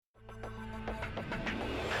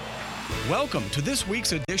Welcome to this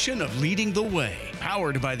week's edition of Leading the Way,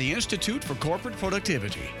 powered by the Institute for Corporate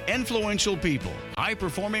Productivity. Influential people,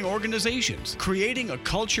 high-performing organizations, creating a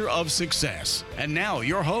culture of success. And now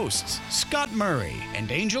your hosts, Scott Murray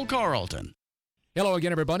and Angel Carlton. Hello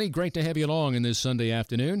again, everybody. Great to have you along in this Sunday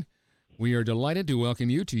afternoon. We are delighted to welcome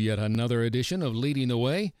you to yet another edition of Leading the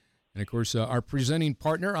Way. And, of course, our presenting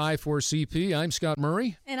partner, I4CP. I'm Scott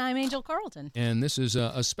Murray. And I'm Angel Carlton. And this is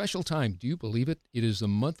a special time. Do you believe it? It is the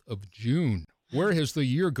month of June. Where has the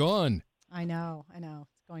year gone? I know.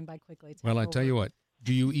 It's going by quickly. Well, I tell you what.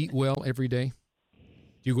 Do you eat well every day?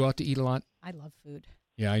 Do you go out to eat a lot? I love food.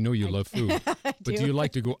 Yeah, I know you love food. But do you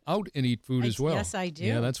like to go out and eat food as well? Yes, I do.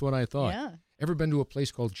 Yeah, that's what I thought. Yeah. Ever been to a place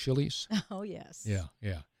called Chili's? Oh, yes.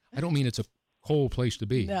 Yeah. I don't mean it's a cold place to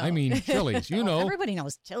be. No. I mean Chili's, you know. Everybody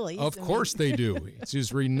knows Chili's. Of course they do. It's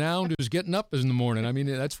as renowned as getting up in the morning. I mean,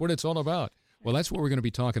 that's what it's all about. Well, that's what we're going to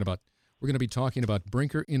be talking about. We're going to be talking about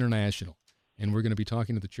Brinker International, and we're going to be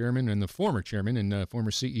talking to the chairman and the former chairman and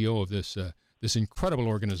former CEO of this incredible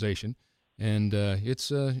organization, and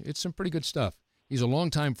it's some pretty good stuff. He's a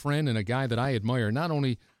longtime friend and a guy that I admire, not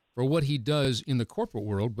only for what he does in the corporate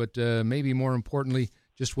world, but maybe more importantly,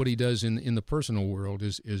 just what he does in the personal world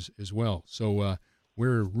as well. So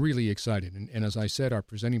we're really excited. And as I said, our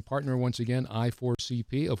presenting partner, once again,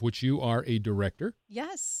 I4CP, of which you are a director.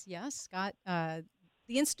 Yes, Scott. The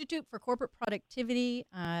Institute for Corporate Productivity,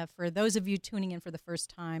 for those of you tuning in for the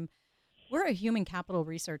first time, we're a human capital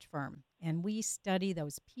research firm, and we study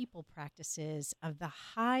those people practices of the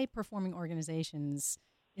high-performing organizations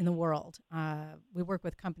in the world. We work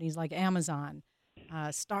with companies like Amazon,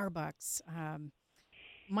 Starbucks,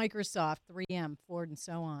 Microsoft, 3M, Ford, and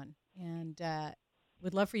so on. And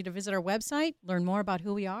we'd love for you to visit our website, learn more about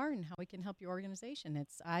who we are and how we can help your organization.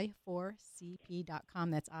 It's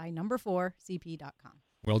i4cp.com. That's i4cp.com.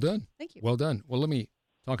 Well done. Thank you. Well done. Well, let me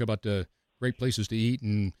talk about great places to eat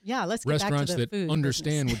and let's get restaurants back to the that food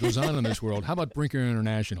understand business. what goes on in this world. How about Brinker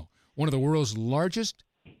International? One of the world's largest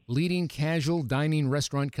leading casual dining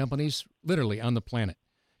restaurant companies, literally on the planet,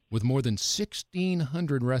 with more than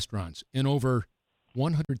 1,600 restaurants and over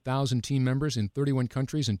 100,000 team members in 31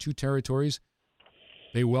 countries and 2 territories.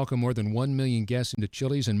 They welcome more than 1 million guests into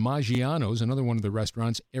Chili's and Maggiano's, another one of the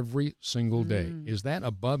restaurants, every single day. Is that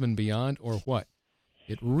above and beyond or what?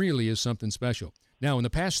 It really is something special. Now, in the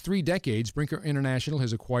past 3 decades, Brinker International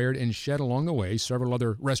has acquired and shed along the way several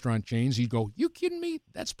other restaurant chains. You'd go, you kidding me?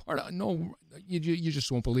 That's part of, no, you just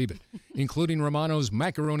won't believe it, including Romano's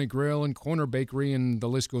Macaroni Grill and Corner Bakery, and the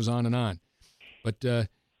list goes on and on. But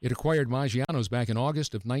it acquired Maggiano's back in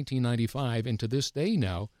August of 1995, and to this day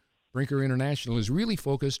now, Brinker International is really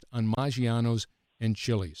focused on Maggiano's and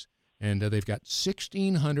Chili's. And they've got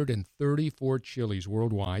 1,634 Chili's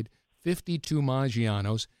worldwide, 52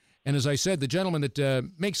 Maggiano's. And as I said, the gentleman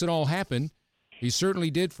that makes it all happen, he certainly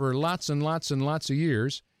did for lots and lots and lots of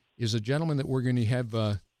years, is a gentleman that we're going to have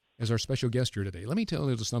as our special guest here today. Let me tell you a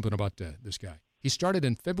little something about this guy. He started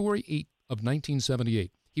in February 8th of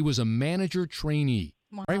 1978. He was a manager trainee.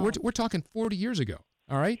 Wow. Right? We're talking 40 years ago,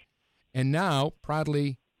 all right? And now,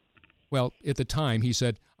 proudly, well, at the time, he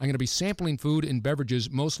said, I'm going to be sampling food and beverages,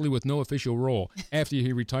 mostly with no official role, after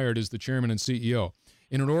he retired as the chairman and CEO.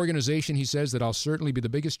 In an organization, he says, that I'll certainly be the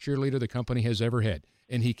biggest cheerleader the company has ever had.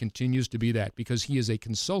 And he continues to be that because he is a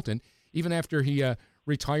consultant. Even after he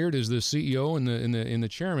retired as the CEO and the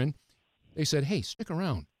chairman, they said, hey, stick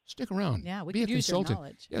around. Yeah, we be a could use your consultant.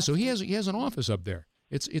 knowledge. Yeah, so he has an office up there.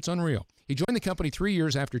 It's unreal. He joined the company 3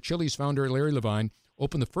 years after Chili's founder Larry Levine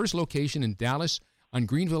opened the first location in Dallas on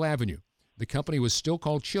Greenville Avenue. The company was still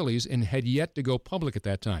called Chili's and had yet to go public at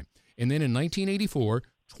that time. And then in 1984,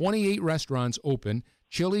 28 restaurants opened.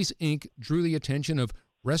 Chili's Inc. drew the attention of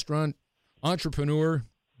restaurant entrepreneur,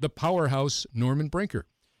 the powerhouse Norman Brinker.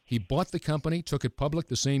 He bought the company, took it public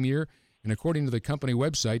the same year, and according to the company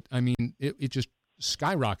website, I mean, it just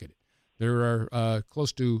skyrocketed. There are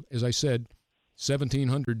close to, as I said,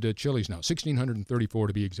 1,700 Chili's now, 1,634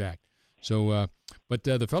 to be exact. So, but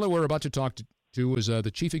the fellow we're about to talk to was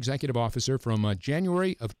the chief executive officer from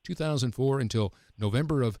January of 2004 until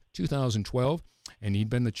November of 2012, and he'd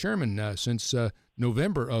been the chairman since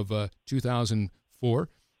November of 2004,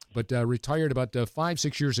 but retired about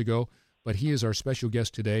 5-6 years ago. But he is our special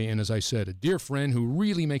guest today, and as I said, a dear friend who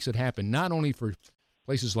really makes it happen, not only for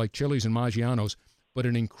places like Chili's and Maggiano's, but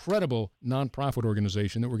an incredible nonprofit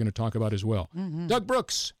organization that we're going to talk about as well. Mm-hmm. Doug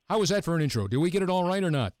Brooks, how was that for an intro? Did we get it all right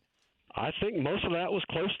or not? I think most of that was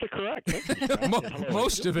close to correct.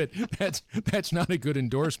 Most of it. That's not a good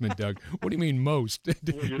endorsement, Doug. What do you mean most? Well,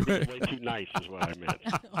 you're being way too nice is what I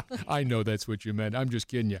meant. I know that's what you meant. I'm just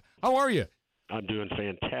kidding you. How are you? I'm doing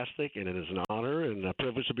fantastic, and it is an honor and a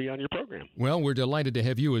privilege to be on your program. Well, we're delighted to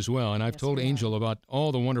have you as well, and I've told we are. Angel about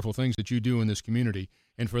all the wonderful things that you do in this community,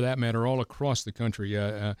 and for that matter, all across the country.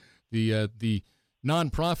 The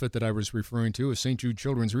nonprofit that I was referring to is St. Jude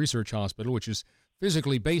Children's Research Hospital, which is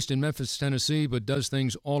physically based in Memphis, Tennessee, but does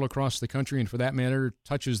things all across the country, and for that matter,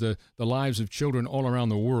 touches the lives of children all around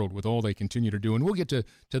the world with all they continue to do. And we'll get to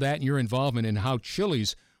that and your involvement and how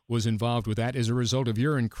Chili's was involved with that as a result of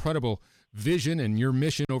your incredible vision and your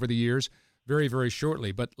mission over the years very, very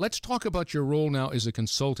shortly. But let's talk about your role now as a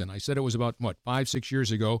consultant. I said it was about, 5-6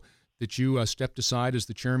 years ago that you stepped aside as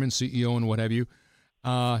the chairman, CEO, and what have you.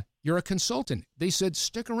 You're a consultant. They said,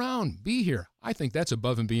 stick around, be here. I think that's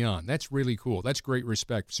above and beyond. That's really cool. That's great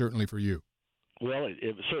respect, certainly for you. Well,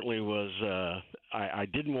 it certainly was. I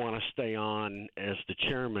didn't want to stay on as the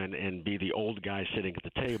chairman and be the old guy sitting at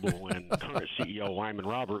the table when current CEO Wyman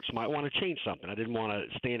Roberts might want to change something. I didn't want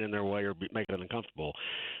to stand in their way or make it uncomfortable.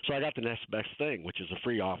 So I got the next best thing, which is a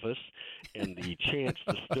free office and the chance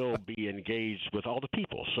to still be engaged with all the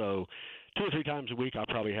people. So 2 or 3 times a week, I'll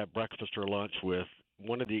probably have breakfast or lunch with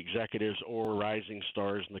one of the executives or rising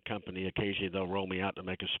stars in the company. Occasionally they'll roll me out to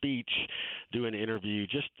make a speech, do an interview.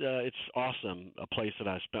 Just it's awesome, a place that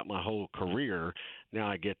I spent my whole career. Now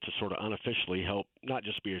I get to sort of unofficially help, not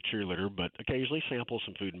just be a cheerleader, but occasionally sample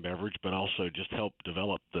some food and beverage, but also just help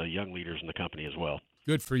develop the young leaders in the company as well.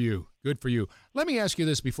 Good for you. Good for you. Let me ask you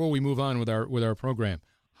this before we move on with our program.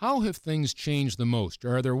 How have things changed the most?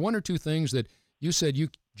 Are there 1 or 2 things that you said you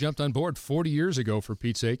jumped on board 40 years ago, for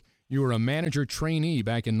Pete's sake? You were a manager trainee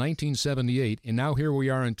back in 1978, and now here we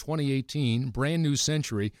are in 2018, brand new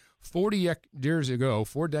century, 4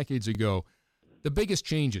 decades ago. The biggest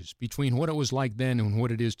changes between what it was like then and what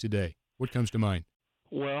it is today. What comes to mind?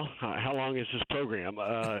 Well, how long is this program?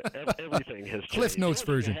 Everything has changed. Cliff Notes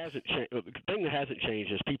version. The thing that hasn't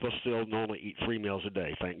changed is people still normally eat 3 meals a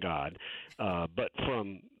day, thank God. But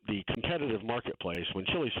from the competitive marketplace, when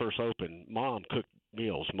Chili's first opened, Mom cooked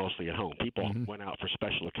meals mostly at home. People went out for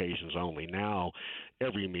special occasions only. Now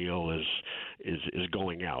every meal is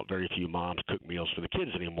going out. Very few moms cook meals for the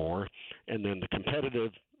kids anymore. And then the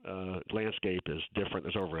competitive landscape is different.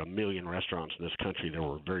 There's over 1 million restaurants in this country. There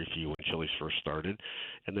were very few when Chili's first started.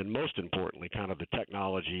 And then most importantly, kind of the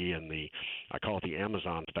technology and I call it the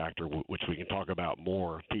Amazon factor, which we can talk about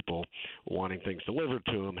more. People wanting things delivered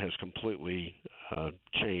to them has completely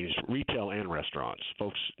changed retail and restaurants.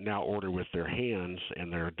 Folks now order with their hands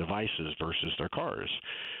and their devices versus their cars.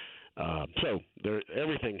 So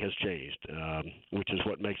everything has changed, which is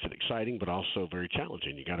what makes it exciting, but also very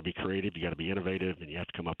challenging. You got to be creative, you got to be innovative, and you have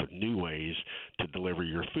to come up with new ways to deliver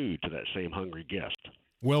your food to that same hungry guest.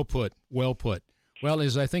 Well put. Well put. Well,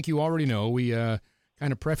 as I think you already know, we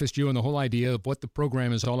kind of prefaced you on the whole idea of what the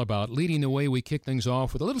program is all about. Leading the way, we kick things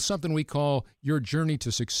off with a little something we call Your Journey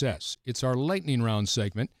to Success. It's our lightning round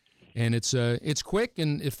segment, and it's quick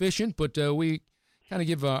and efficient, but we kind of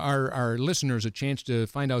give our listeners a chance to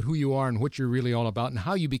find out who you are and what you're really all about and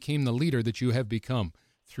how you became the leader that you have become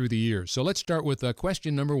through the years. So let's start with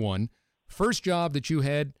question number 1. First job that you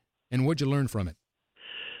had, and what'd you learn from it?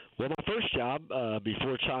 Well, my first job,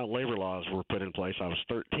 before child labor laws were put in place, I was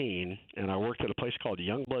 13, and I worked at a place called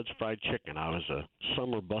Youngblood's Fried Chicken. I was a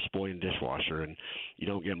summer busboy and dishwasher, and you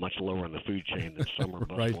don't get much lower on the food chain than summer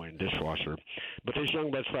Right. busboy and dishwasher. But this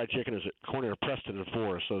Youngblood's Fried Chicken is at the corner of Preston and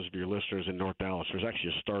Forest. Those of your listeners in North Dallas, there's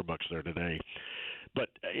actually a Starbucks there today. But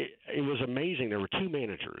it was amazing. There were 2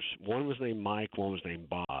 managers. One was named Mike, one was named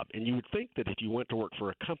Bob. And you would think that if you went to work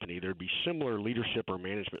for a company, there'd be similar leadership or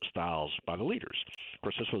management styles by the leaders. Of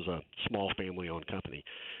course, this was a small family-owned company.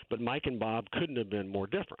 But Mike and Bob couldn't have been more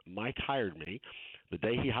different. Mike hired me. The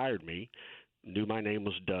day he hired me, knew my name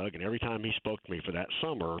was Doug, and every time he spoke to me for that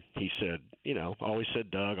summer, he said, always said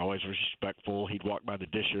Doug, always respectful. He'd walk by the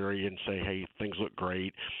dish area and say, hey, things look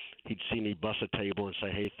great. He'd see me bust a table and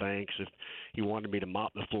say, hey, thanks. If he wanted me to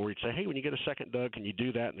mop the floor, he'd say, hey, when you get a second, Doug, can you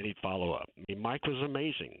do that? And then he'd follow up. I mean, Mike was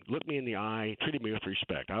amazing. Looked me in the eye, treated me with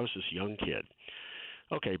respect. I was this young kid.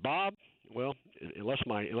 Okay, Bob, well, unless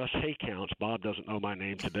hay counts, Bob doesn't know my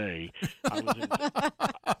name today.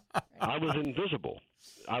 I was invisible.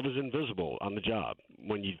 I was invisible on the job.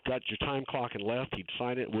 When you got your time clock and left, he'd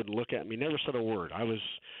sign it, wouldn't look at me, never said a word.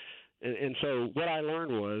 And so what I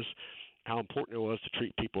learned was how important it was to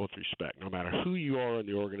treat people with respect, no matter who you are in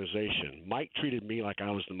the organization. Mike treated me like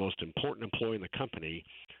I was the most important employee in the company.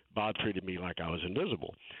 Bob treated me like I was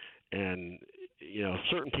invisible. And,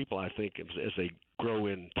 certain people, I think, as they grow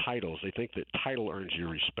in titles, they think that title earns you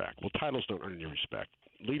respect. Well, titles don't earn you respect.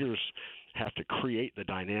 Leaders have to create the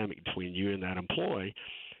dynamic between you and that employee.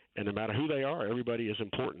 And no matter who they are, everybody is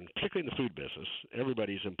important, particularly in the food business.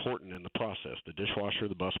 Everybody's important in the process, the dishwasher,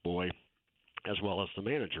 the busboy, as well as the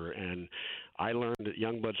manager. And I learned at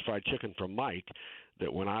Youngblood's Fried Chicken from Mike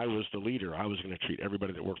that when I was the leader, I was going to treat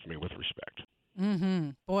everybody that worked for me with respect. Mm-hmm.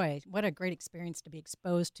 Boy, what a great experience to be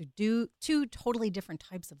exposed to two totally different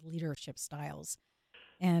types of leadership styles.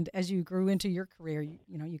 And as you grew into your career,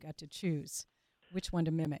 you got to choose which one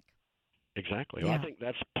to mimic. Exactly. Yeah. Well, I think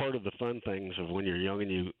that's part of the fun things of when you're young and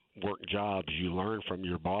you work jobs. You learn from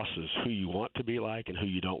your bosses who you want to be like and who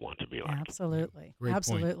you don't want to be like. Absolutely. Great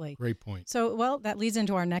Absolutely. Point. Great point. So, well, that leads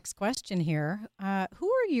into our next question here. Who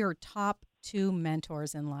are your top two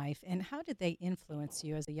mentors in life, and how did they influence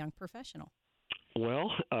you as a young professional?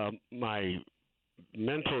 Well, my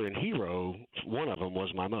mentor and hero, one of them was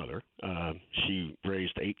my mother. She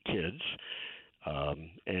raised 8 kids.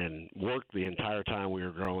 And worked the entire time we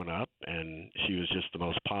were growing up, and she was just the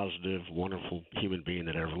most positive, wonderful human being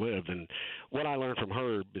that ever lived. And what I learned from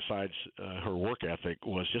her, besides her work ethic,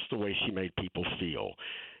 was just the way she made people feel.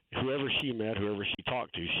 Whoever she met, whoever she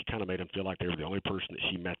talked to, she kind of made them feel like they were the only person that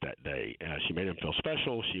she met that day. She made them feel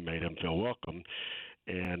special. She made them feel welcome.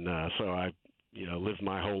 And so I lived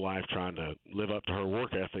my whole life trying to live up to her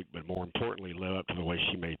work ethic, but more importantly, live up to the way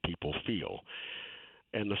she made people feel.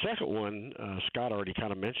 And the second one, Scott already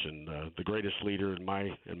kind of mentioned, the greatest leader in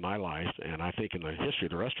my life, and I think in the history of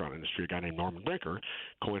the restaurant industry, a guy named Norman Brinker,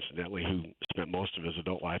 coincidentally, who spent most of his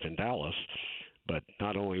adult life in Dallas. But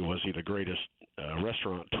not only was he the greatest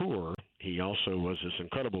restaurateur, he also was this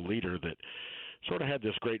incredible leader that sort of had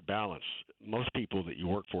this great balance. Most people that you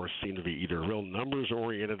work for seem to be either real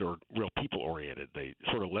numbers-oriented or real people-oriented. They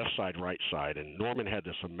sort of left side, right side, and Norman had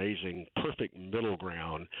this amazing, perfect middle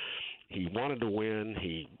ground. He wanted to win.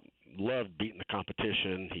 He loved beating the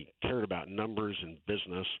competition. He cared about numbers and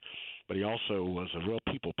business, but he also was a real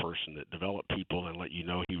people person that developed people and let you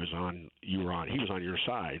know he was on your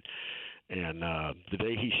side. And the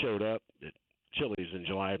day he showed up at Chili's in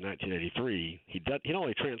July of 1983, he not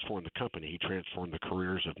only transformed the company, he transformed the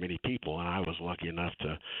careers of many people, and I was lucky enough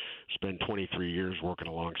to spend 23 years working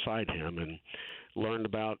alongside him and learned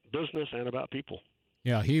about business and about people.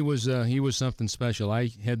 Yeah, he was something special. I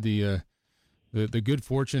had the good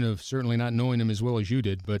fortune of certainly not knowing him as well as you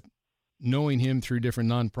did, but knowing him through different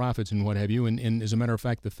nonprofits and what have you. And as a matter of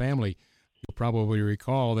fact, the family, you'll probably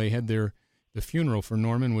recall, they had the funeral for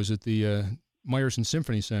Norman was at the Meyerson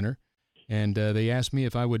Symphony Center, and they asked me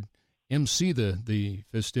if I would MC the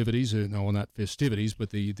festivities. No, not festivities, but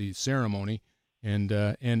the ceremony.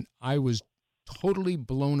 And I was totally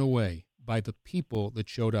blown away by the people that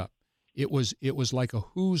showed up. It was like a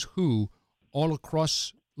who's who all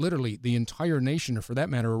across literally the entire nation, or for that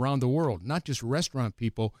matter, around the world. Not just restaurant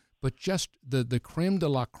people, but just the creme de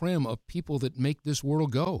la creme of people that make this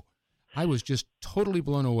world go. I was just totally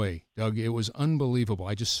blown away, Doug. It was unbelievable.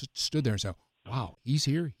 I just stood there and said, wow, he's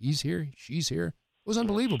here, she's here. It was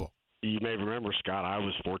unbelievable. You may remember, Scott, I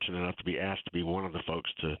was fortunate enough to be asked to be one of the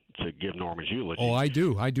folks to give Norman's eulogy. Oh, I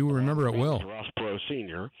do remember it well. Ross Perot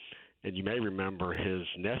Sr., and you may remember his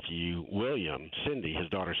nephew, William, Cindy, his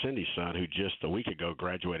daughter Cindy's son, who just a week ago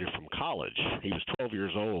graduated from college. He was 12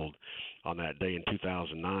 years old on that day in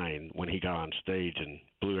 2009 when he got on stage and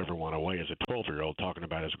blew everyone away as a 12-year-old talking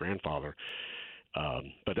about his grandfather.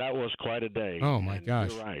 But that was quite a day. Oh, my gosh.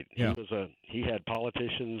 You're right. Yeah. He had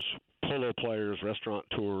politicians, polo players,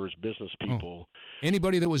 restaurateurs, business people.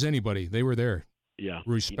 Anybody that was anybody, they were there. Yeah.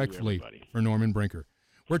 Respectfully for Norman Brinker.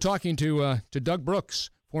 We're talking to Doug Brooks,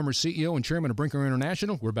 former CEO and chairman of Brinker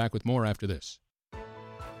International. We're back with more after this.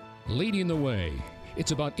 Leading the Way.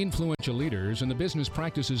 It's about influential leaders and the business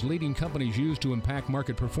practices leading companies use to impact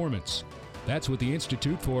market performance. That's what the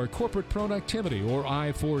Institute for Corporate Productivity, or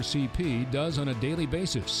I4CP, does on a daily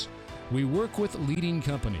basis. We work with leading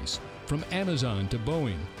companies, from Amazon to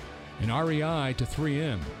Boeing, and REI to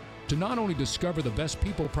 3M, to not only discover the best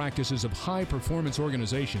people practices of high-performance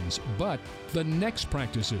organizations, but the next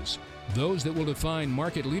practices, those that will define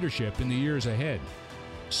market leadership in the years ahead.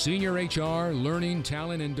 Senior HR, learning,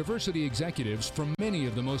 talent, and diversity executives from many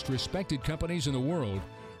of the most respected companies in the world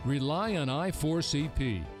rely on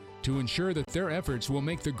I4CP to ensure that their efforts will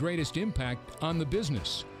make the greatest impact on the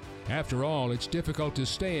business. After all, it's difficult to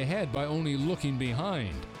stay ahead by only looking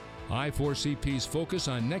behind. I4CP's focus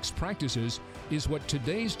on next practices is what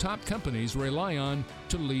today's top companies rely on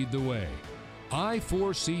to lead the way.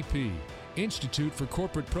 I4CP, Institute for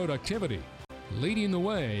Corporate Productivity, leading the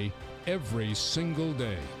way every single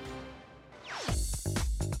day.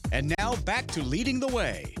 And now back to Leading the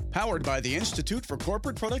Way, powered by the Institute for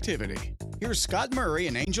Corporate Productivity. Here's Scott Murray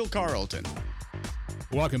and Angel Carlton.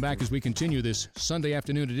 Welcome back as we continue this Sunday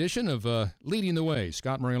afternoon edition of Leading the Way.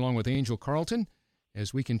 Scott Murray along with Angel Carlton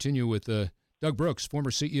as we continue with Doug Brooks,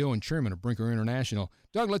 former CEO and chairman of Brinker International.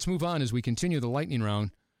 Doug, let's move on as we continue the lightning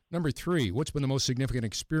round. Number 3, what's been the most significant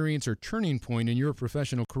experience or turning point in your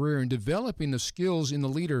professional career in developing the skills in the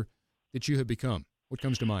leader that you have become? What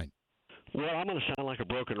comes to mind? Well, I'm going to sound like a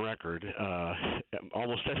broken record.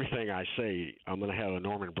 Almost everything I say, I'm going to have a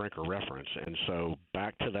Norman Brinker reference. And so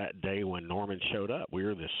back to that day when Norman showed up, we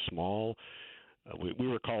were this small, we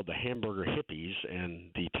were called the Hamburger Hippies, and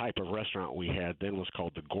the type of restaurant we had then was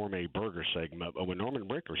called the Gourmet Burger segment. But when Norman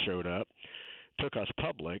Brinker showed up, took us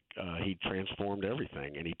public, he transformed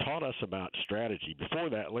everything, and he taught us about strategy. Before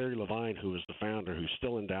that, Larry Levine, who was the founder, who's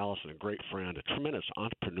still in Dallas and a great friend, a tremendous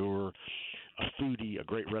entrepreneur, a foodie, a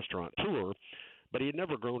great restaurateur, but he had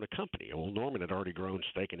never grown a company. Well, Norman had already grown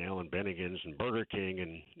Steak and Ale, Bennigan's, and Burger King,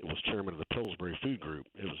 and was chairman of the Pillsbury Food Group.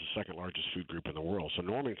 It was the second largest food group in the world. So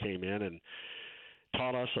Norman came in and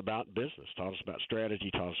taught us about business, taught us about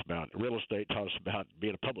strategy, taught us about real estate, taught us about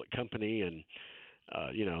being a public company, and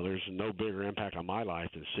there's no bigger impact on my life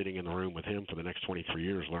than sitting in the room with him for the next 23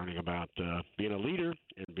 years learning about being a leader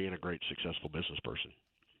and being a great, successful business person.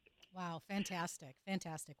 Wow, fantastic,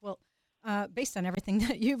 fantastic. Well, based on everything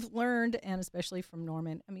that you've learned, and especially from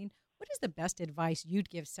Norman, I mean, what is the best advice you'd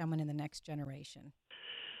give someone in the next generation?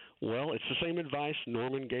 Well, it's the same advice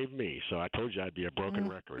Norman gave me, so I told you I'd be a broken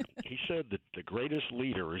record. He said that the greatest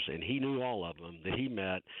leaders, and he knew all of them, that he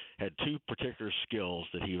met had 2 particular skills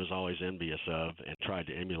that he was always envious of and tried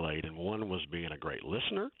to emulate, and one was being a great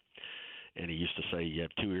listener. And he used to say you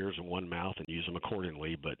have 2 ears and 1 mouth and use them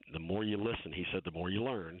accordingly, but the more you listen, he said, the more you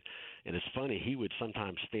learn. And it's funny, he would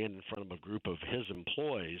sometimes stand in front of a group of his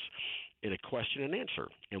employees in a question and answer.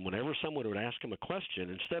 And whenever someone would ask him a question,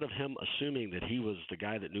 instead of him assuming that he was the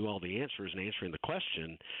guy that knew all the answers and answering the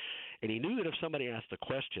question, and he knew that if somebody asked a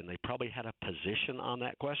question, they probably had a position on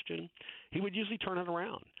that question, he would usually turn it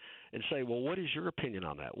around and say, well, what is your opinion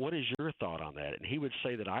on that? What is your thought on that? And he would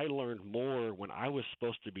say that I learned more when I was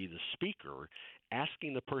supposed to be the speaker,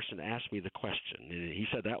 asking the person to ask me the question. And he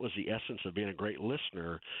said that was the essence of being a great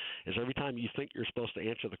listener, is every time you think you're supposed to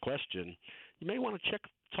answer the question, you may want to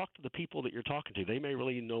talk to the people that you're talking to. They may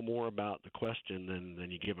really know more about the question than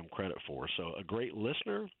you give them credit for. So a great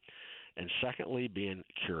listener. And secondly, being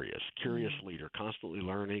curious leader, constantly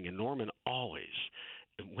learning. And Norman always,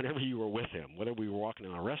 whenever you were with him, whether we were walking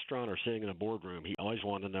in a restaurant or sitting in a boardroom, he always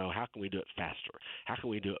wanted to know, how can we do it faster? How can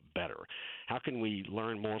we do it better? How can we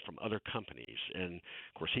learn more from other companies? And,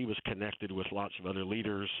 of course, he was connected with lots of other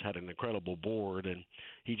leaders, had an incredible board, and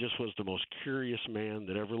he just was the most curious man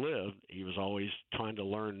that ever lived. He was always trying to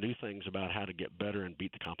learn new things about how to get better and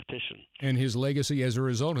beat the competition. And his legacy as a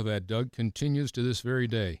result of that, Doug, continues to this very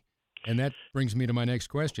day. And that brings me to my next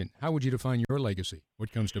question. How would you define your legacy?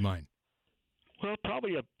 What comes to mind? Well,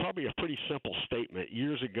 probably a pretty simple statement.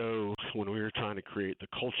 Years ago, when we were trying to create the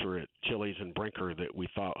culture at Chili's and Brinker that we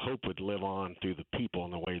thought hope would live on through the people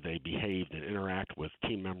and the way they behaved and interact with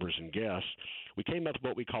team members and guests, we came up with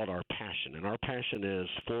what we called our passion. And our passion is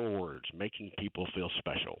 4 words: making people feel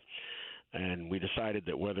special. And we decided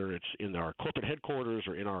that whether it's in our corporate headquarters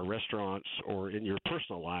or in our restaurants or in your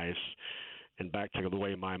personal lives, and back to the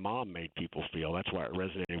way my mom made people feel, that's why it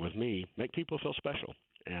resonated with me, make people feel special.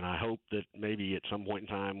 And I hope that maybe at some point in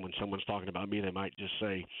time when someone's talking about me, they might just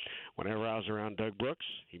say, whenever I was around Doug Brooks,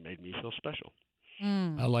 he made me feel special.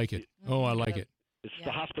 I like it. Oh, I like it. It's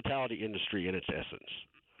the hospitality industry in its essence.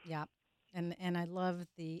 Yeah. And I love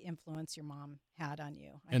the influence your mom had on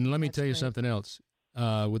you. And let me tell you something else.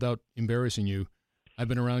 Without embarrassing you, I've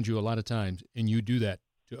been around you a lot of times, and you do that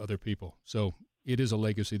to other people. So it is a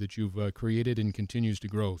legacy that you've created and continues to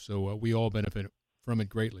grow. So we all benefit from it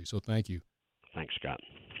greatly. So thank you. Thanks, Scott.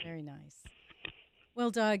 Very nice. Well,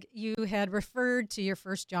 Doug, you had referred to your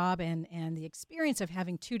first job and the experience of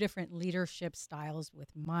having 2 different leadership styles with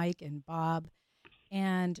Mike and Bob.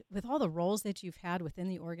 And with all the roles that you've had within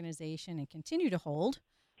the organization and continue to hold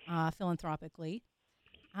philanthropically,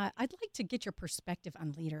 I'd like to get your perspective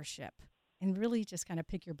on leadership and really just kind of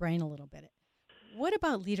pick your brain a little bit. What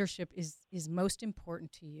about leadership is most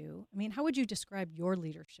important to you? I mean, how would you describe your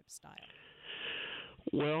leadership style?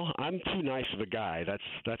 Well, I'm too nice of a guy.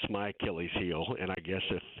 That's my Achilles heel, and I guess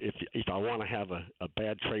if I want to have a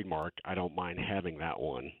bad trademark, I don't mind having that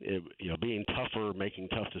one. Being tougher, making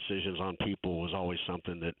tough decisions on people was always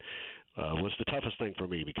something that was the toughest thing for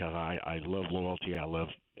me, because I love loyalty. I love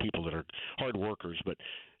people that are hard workers, but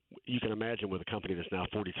you can imagine with a company that's now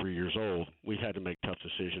 43 years old, we've had to make tough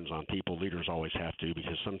decisions on people. Leaders always have to,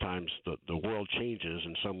 because sometimes the world changes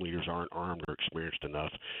and some leaders aren't armed or experienced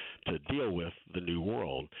enough to deal with the new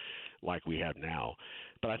world. like we have now.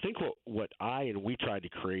 But I think what we tried to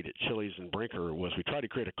create at Chili's and Brinker was we tried to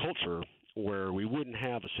create a culture where we wouldn't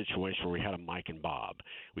have a situation where we had a Mike and Bob.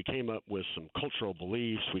 We came up with some cultural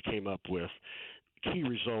beliefs. We came up with key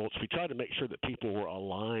results. We tried to make sure that people were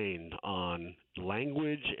aligned on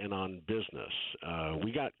language and on business.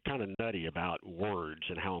 We got kind of nutty about words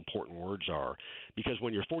and how important words are, because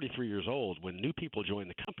when you're 43 years old, when new people join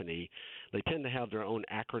the company, they tend to have their own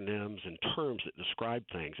acronyms and terms that describe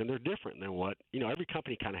things, and they're different than what, every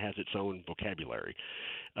company kind of has its own vocabulary.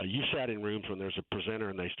 You sat in rooms when there's a presenter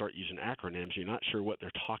and they start using acronyms, you're not sure what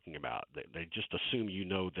they're talking about. They just assume you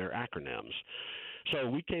know their acronyms. So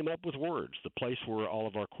we came up with words. The place where all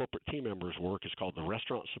of our corporate team members work is called the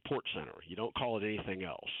Restaurant Support Center. You don't call it anything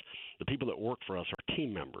else. The people that work for us are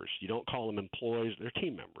team members. You don't call them employees. They're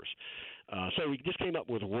team members. So we just came up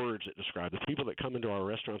with words that describe the people that come into our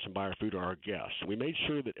restaurants and buy our food are our guests. And we made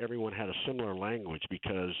sure that everyone had a similar language,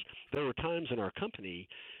 because there were times in our company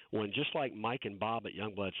when, just like Mike and Bob at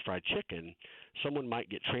Youngblood's Fried Chicken, someone might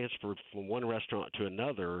get transferred from one restaurant to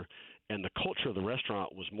another, and the culture of the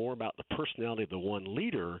restaurant was more about the personality of the one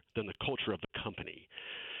leader than the culture of the company.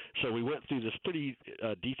 So we went through this pretty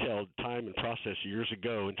detailed time and process years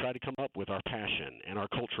ago and tried to come up with our passion and our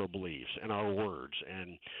cultural beliefs and our words,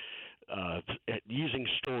 and using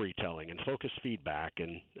storytelling and focused feedback,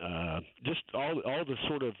 and just all the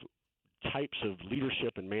sort of types of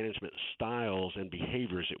leadership and management styles and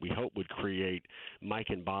behaviors that we hope would create Mike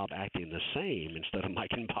and Bob acting the same instead of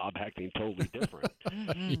Mike and Bob acting totally different.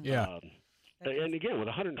 Yeah. And again, with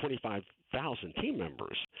 125,000 team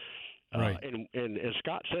members. Right. And as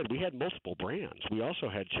Scott said, we had multiple brands. We also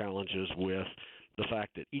had challenges with the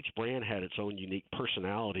fact that each brand had its own unique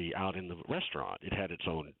personality out in the restaurant. It had its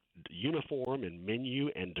own uniform and menu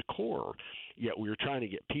and decor, yet we were trying to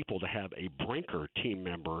get people to have a Brinker team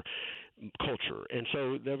member culture. And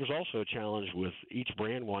so there was also a challenge with each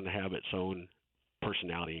brand wanting to have its own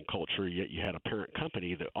personality and culture, yet you had a parent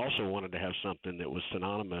company that also wanted to have something that was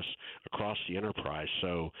synonymous across the enterprise.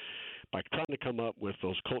 So by trying to come up with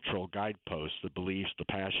those cultural guideposts, the beliefs, the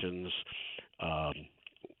passions,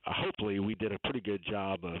 hopefully we did a pretty good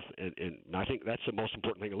job of, and I think that's the most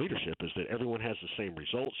important thing in leadership, is that everyone has the same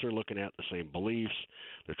results they're looking at, the same beliefs.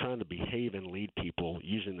 They're trying to behave and lead people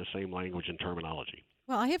using the same language and terminology.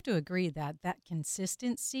 Well, I have to agree that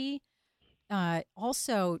consistency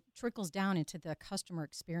also trickles down into the customer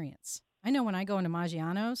experience. I know when I go into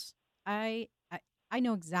Maggiano's, I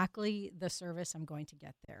know exactly the service I'm going to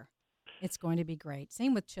get there. It's going to be great.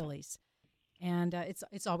 Same with Chili's. And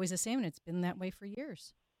it's always the same, and it's been that way for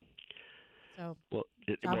years. So,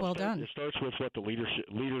 job well done. It starts with what the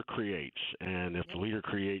leader creates, and if the leader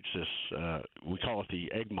creates this, we call it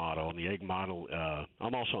the egg model. And the egg model,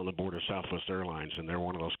 I'm also on the board of Southwest Airlines, and they're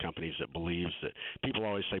one of those companies that believes that people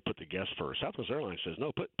always say put the guest first. Southwest Airlines says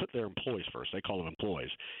no, put their employees first. They call them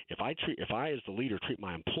employees. If I as the leader treat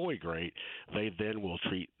my employee great, they then will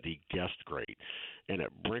treat the guest great. And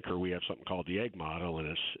at Brinker, we have something called the egg model, and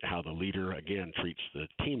it's how the leader, again, treats the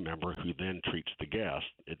team member, who then treats the guest.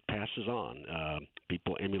 It passes on.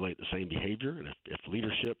 People emulate the same behavior, and if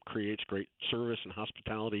leadership creates great service and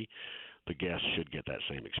hospitality, the guests should get that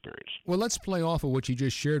same experience. Well, let's play off of what you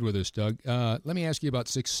just shared with us, Doug. Let me ask you about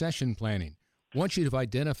succession planning. Once you've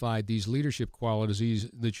identified these leadership qualities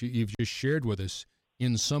that you've just shared with us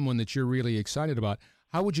in someone that you're really excited about,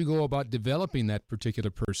 how would you go about developing that particular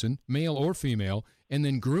person, male or female, and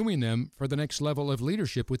then grooming them for the next level of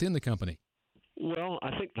leadership within the company? Well,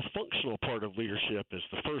 I think the functional part of leadership is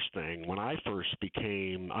the first thing. When I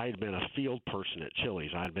had been a field person at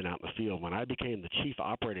Chili's. I had been out in the field. When I became the chief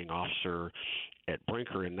operating officer at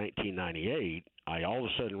Brinker in 1998, I all of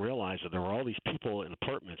a sudden realized that there were all these people in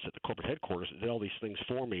departments at the corporate headquarters that did all these things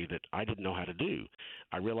for me that I didn't know how to do.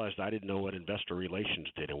 I realized I didn't know what investor relations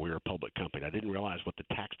did, and we were a public company. I didn't realize what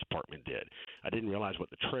the tax department did. I didn't realize what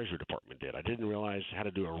the treasury department did. I didn't realize how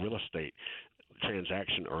to do a real estate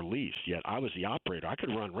transaction or lease, yet I was the operator. I could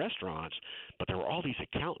run restaurants, but there were all these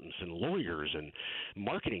accountants and lawyers and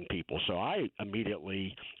marketing people. So I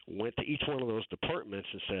immediately went to each one of those departments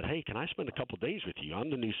and said, hey, can I spend a couple of days with you? I'm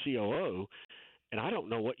the new COO, and I don't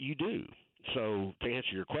know what you do. So to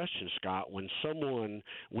answer your question, Scott, when someone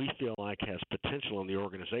we feel like has potential in the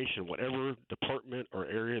organization, whatever department or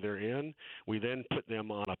area they're in, we then put them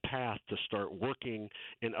on a path to start working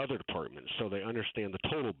in other departments so they understand the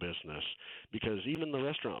total business. Because even the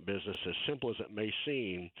restaurant business, as simple as it may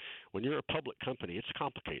seem, when you're a public company, it's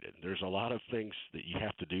complicated. There's a lot of things that you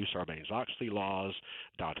have to do, Sarbanes-Oxley laws,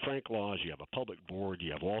 Dodd-Frank laws, you have a public board,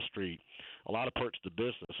 you have Wall Street, a lot of parts of the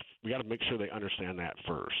business. We got to make sure they understand that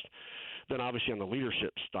first. Then obviously on the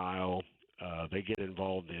leadership style, they get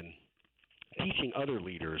involved in teaching other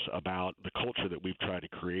leaders about the culture that we've tried to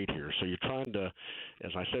create here. So you're trying to,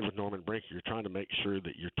 as I said with Norman Brinker, you're trying to make sure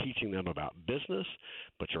that you're teaching them about business,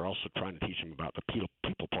 but you're also trying to teach them about the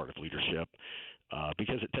people part of leadership,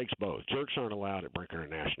 because it takes both. Jerks aren't allowed at Brinker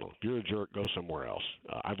International. If you're a jerk, go somewhere else.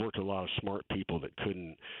 I've worked with a lot of smart people that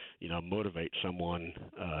couldn't, motivate someone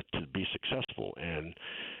to be successful, and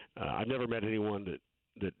I've never met anyone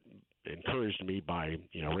that encouraged me by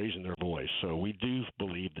raising their voice. So we do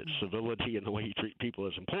believe that civility and the way you treat people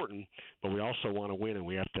is important, but we also want to win, and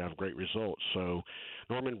we have to have great results. So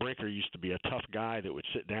Norman Brinker used to be a tough guy that would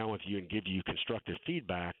sit down with you and give you constructive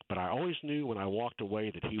feedback, but I always knew when I walked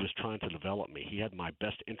away that he was trying to develop me. He had my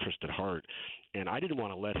best interest at heart, and I didn't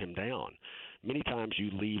want to let him down. Many times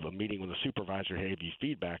you leave a meeting with a supervisor, gave you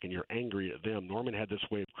feedback, and you're angry at them. Norman had this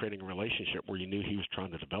way of creating a relationship where you knew he was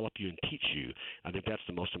trying to develop you and teach you. I think that's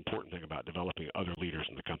the most important thing about developing other leaders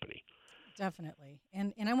in the company. Definitely.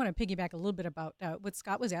 And I want to piggyback a little bit about what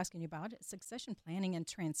Scott was asking you about, succession planning and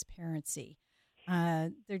transparency.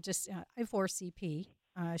 They're just, I4CP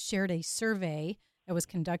shared a survey that was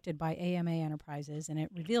conducted by AMA Enterprises, and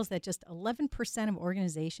it reveals that just 11% of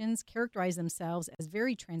organizations characterize themselves as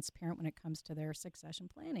very transparent when it comes to their succession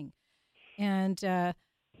planning. And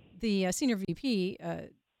the senior VP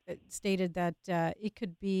stated that it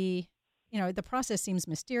could be, the process seems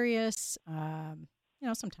mysterious,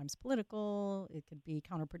 sometimes political. It could be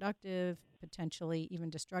counterproductive, potentially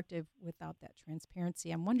even destructive without that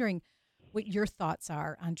transparency. I'm wondering what your thoughts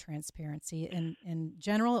are on transparency in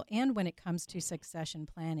general and when it comes to succession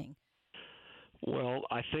planning. Well,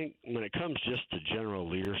 I think when it comes just to general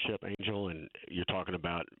leadership, Angel, and you're talking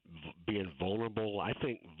about being vulnerable, I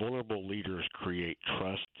think vulnerable leaders create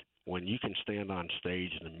trust. When you can stand on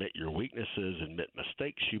stage and admit your weaknesses, admit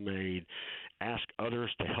mistakes you made, ask others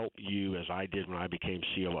to help you, as I did when I became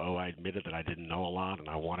COO. I admitted that I didn't know a lot, and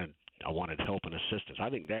I wanted help and assistance. I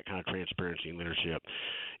think that kind of transparency in leadership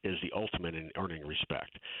is the ultimate in earning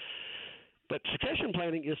respect. But succession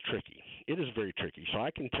planning is tricky. It is very tricky. So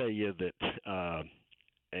I can tell you that,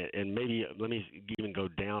 and maybe let me even go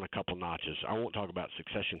down a couple notches. I won't talk about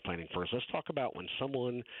succession planning first. Let's talk about when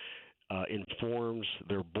someone informs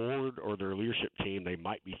their board or their leadership team they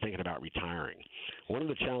might be thinking about retiring. One of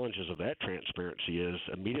the challenges of that transparency is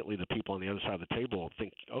immediately the people on the other side of the table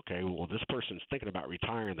think, okay, well, this person's thinking about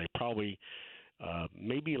retiring. They probably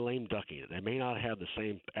may be lame ducking it. They may not have the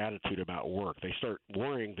same attitude about work. They start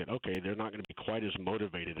worrying that, okay, they're not going to be quite as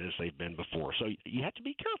motivated as they've been before. So you have to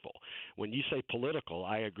be careful. When you say political,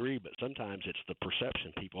 I agree, but sometimes it's the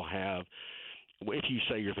perception people have if you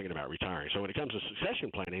say you're thinking about retiring. So when it comes to succession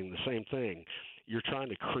planning, the same thing. You're trying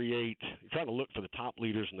to look for the top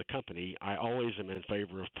leaders in the company. I always am in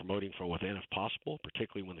favor of promoting from within if possible,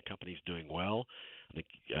 particularly when the company's doing well. I think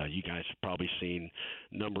you guys have probably seen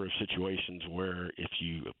a number of situations where if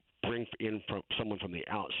you bring in someone from the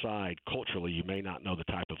outside, culturally, you may not know the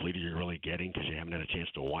type of leader you're really getting because you haven't had a chance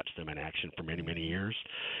to watch them in action for many, many years.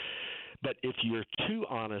 But if you're too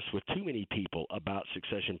honest with too many people about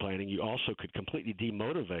succession planning, you also could completely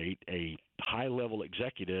demotivate a high-level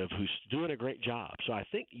executive who's doing a great job. So I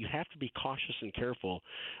think you have to be cautious and careful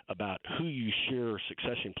about who you share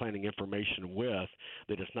succession planning information with,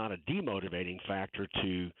 that it's not a demotivating factor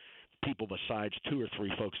to people besides two or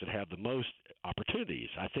three folks that have the most opportunities.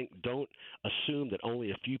 I think don't assume that only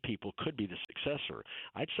a few people could be the successor.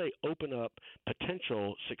 I'd say open up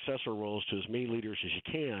potential successor roles to as many leaders as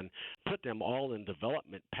you can, put them all in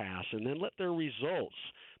development paths, and then let their results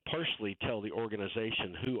partially tell the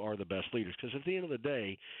organization who are the best leaders. Because at the end of the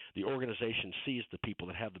day, the organization sees the people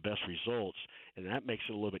that have the best results, and that makes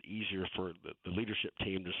it a little bit easier for the leadership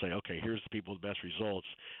team to say, okay, here's the people with the best results.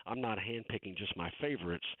 I'm not handpicking just my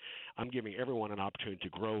favorites. I'm giving everyone an opportunity to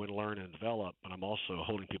grow and learn and develop, but I'm also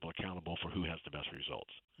holding people accountable for who has the best results.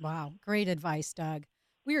 Wow. Great advice, Doug.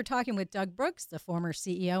 We are talking with Doug Brooks, the former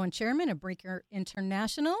CEO and chairman of Brinker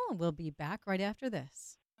International. We'll be back right after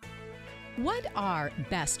this. What are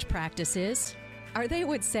best practices? Are they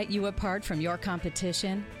what set you apart from your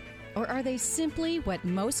competition? Or are they simply what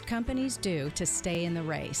most companies do to stay in the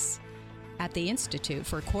race? At the Institute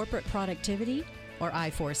for Corporate Productivity, or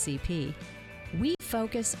I4CP, we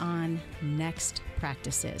focus on next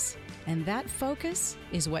practices. And that focus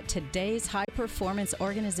is what today's high-performance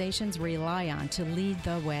organizations rely on to lead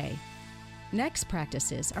the way. Next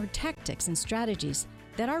practices are tactics and strategies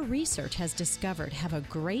that our research has discovered have a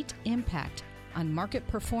great impact on market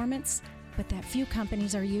performance, but that few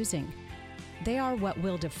companies are using. They are what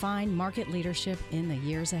will define market leadership in the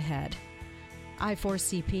years ahead.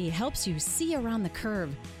 I4CP helps you see around the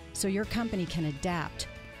curve so your company can adapt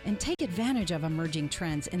and take advantage of emerging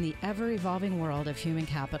trends in the ever-evolving world of human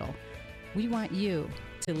capital. We want you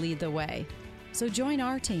to lead the way. So join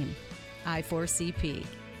our team, I4CP,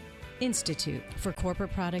 Institute for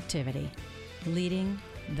Corporate Productivity, leading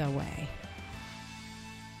the way.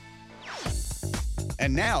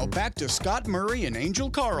 And now back to Scott Murray and Angel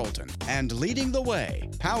Carlton and Leading the Way,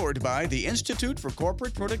 powered by the Institute for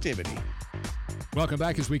Corporate Productivity. Welcome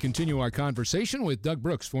back as we continue our conversation with Doug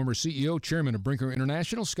Brooks, former CEO, chairman of Brinker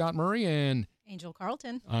International, Scott Murray, and Angel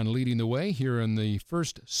Carlton on Leading the Way here on the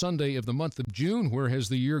first Sunday of the month of June. Where has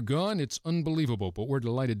the year gone? It's unbelievable, but we're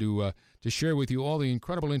delighted to share with you all the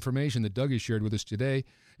incredible information that Doug has shared with us today.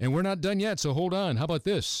 And we're not done yet, so hold on. How about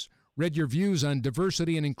this? Read your views on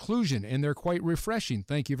diversity and inclusion, and they're quite refreshing.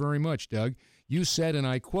 Thank you very much, Doug. You said, and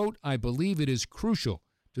I quote, "I believe it is crucial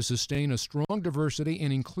to sustain a strong diversity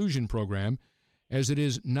and inclusion program, as it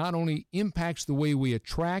is not only impacts the way we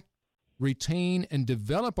attract, retain, and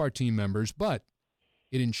develop our team members, but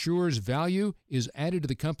it ensures value is added to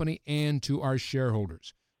the company and to our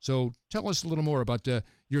shareholders." So tell us a little more about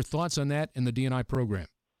your thoughts on that and the D&I program.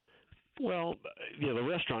 Well, the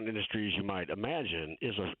restaurant industry, as you might imagine,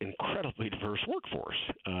 is an incredibly diverse workforce.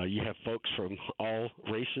 You have folks from all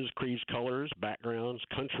races, creeds, colors, backgrounds,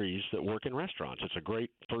 countries that work in restaurants. It's a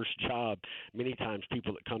great first job. Many times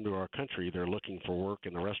people that come to our country, they're looking for work,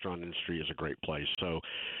 and the restaurant industry is a great place. So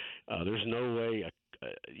there's no way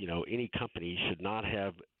any company should not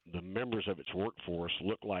have the members of its workforce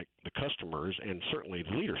look like the customers and certainly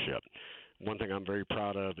the leadership. One thing I'm very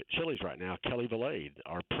proud of at Chili's right now, Kelly Valade,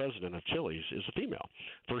 our president of Chili's, is a female.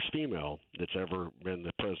 First female that's ever been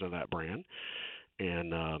the president of that brand.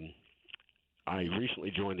 And I recently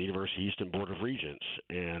joined the University of Houston Board of Regents,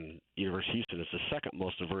 and University of Houston is the second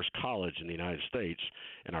most diverse college in the United States,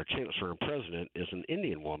 and our chancellor and president is an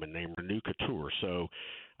Indian woman named Renu Katur. So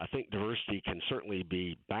I think diversity can certainly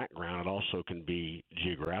be background. It also can be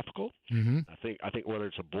geographical. Mm-hmm. I think whether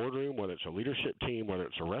it's a boardroom, whether it's a leadership team, whether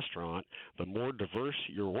it's a restaurant, the more diverse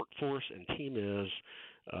your workforce and team is,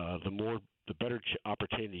 the better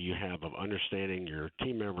opportunity you have of understanding your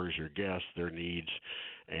team members, your guests, their needs,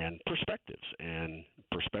 and perspectives. And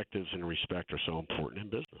perspectives and respect are so important in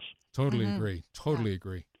business. Totally agree. Totally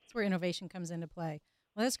agree. That's where innovation comes into play.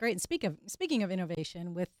 Well, that's great. And speaking of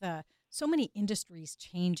innovation, with so many industries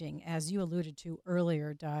changing, as you alluded to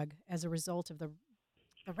earlier, Doug, as a result of the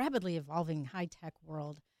rapidly evolving high-tech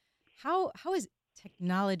world, how is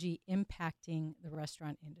technology impacting the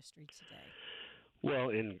restaurant industry today? Well,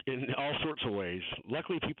 in all sorts of ways.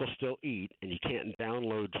 Luckily, people still eat, and you can't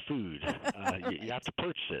download food. You have to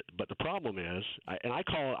purchase it. But the problem is, I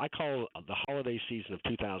call the holiday season of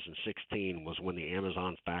 2016 was when the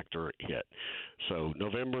Amazon factor hit. So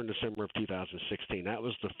November and December of 2016, that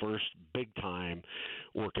was the first big time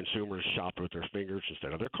where consumers shopped with their fingers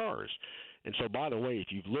instead of their cars. And so, by the way, if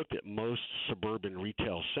you've looked at most suburban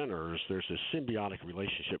retail centers, there's this symbiotic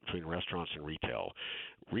relationship between restaurants and retail.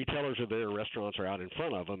 Retailers are there, restaurants are out in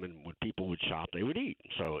front of them, and when people would shop, they would eat.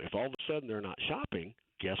 So if all of a sudden they're not shopping,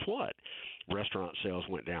 guess what? Restaurant sales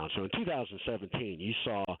went down. So in 2017, you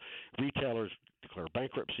saw retailers declare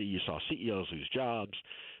bankruptcy. You saw CEOs lose jobs.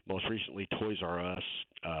 Most recently, Toys R Us.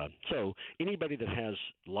 So anybody that has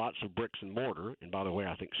lots of bricks and mortar, and by the way,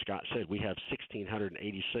 I think Scott said we have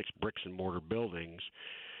 1,686 bricks and mortar buildings.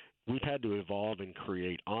 We've had to evolve and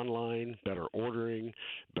create online, better ordering,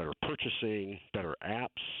 better purchasing, better apps,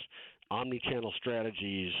 omni-channel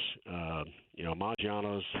strategies.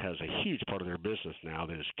 Maggiano's has a huge part of their business now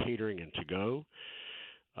that is catering and to-go.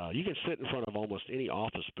 You can sit in front of almost any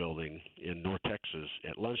office building in North Texas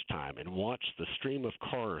at lunchtime and watch the stream of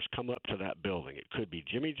cars come up to that building. It could be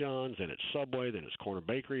Jimmy John's, then it's Subway, then it's Corner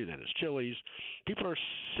Bakery, then it's Chili's. People are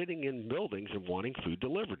sitting in buildings and wanting food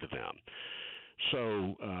delivered to them.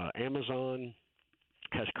 So Amazon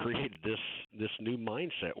has created this new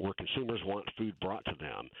mindset where consumers want food brought to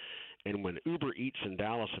them. And when Uber Eats in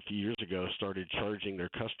Dallas a few years ago started charging their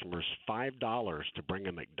customers $5 to bring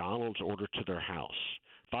a McDonald's order to their house,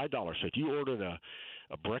 $5. So if you ordered a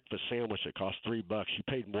breakfast sandwich that cost $3, you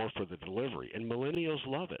paid more for the delivery. And millennials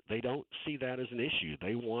love it. They don't see that as an issue.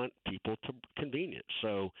 They want people to convenience.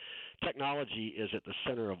 So technology is at the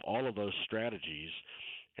center of all of those strategies.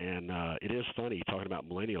 And it is funny talking about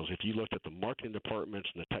millennials. If you looked at the marketing departments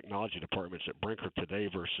and the technology departments at Brinker today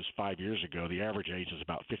versus 5 years ago, the average age is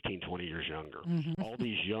about 15, 20 years younger. Mm-hmm. All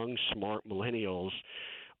these young, smart millennials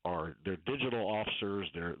they're digital officers.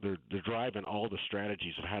 They're driving all the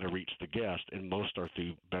strategies of how to reach the guest, and most are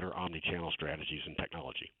through better omni-channel strategies and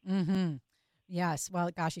technology. Mm-hmm. Yes. Well,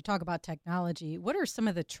 gosh, you talk about technology. What are some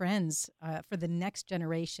of the trends for the next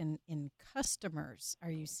generation in customers are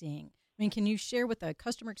you seeing? I mean, can you share what the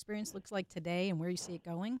customer experience looks like today and where you see it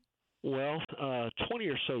going? Well, 20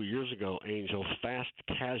 or so years ago, Angel, fast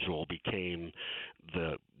casual became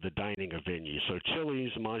the dining of venue. So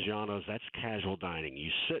Chili's, Maggiano's, that's casual dining. You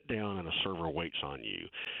sit down and a server waits on you.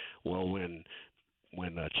 Well, when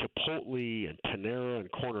Chipotle and Panera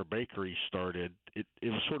and Corner Bakery started, it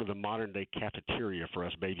was sort of the modern day cafeteria for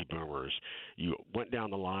us baby boomers. You went down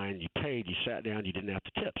the line, you paid, you sat down, you didn't have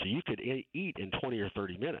to tip. So you could eat in 20 or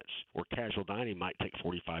 30 minutes, where casual dining might take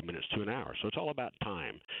 45 minutes to an hour. So it's all about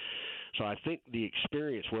time. So I think the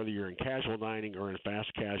experience, whether you're in casual dining or in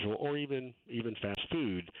fast casual or even fast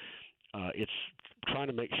food, it's trying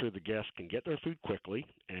to make sure the guests can get their food quickly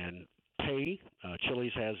and pay.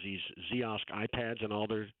 Chili's has these Ziosk iPads in all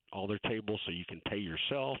their tables, so you can pay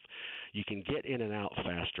yourself. You can get in and out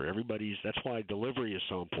faster. That's why delivery is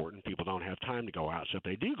so important. People don't have time to go out. So if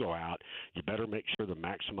they do go out, you better make sure to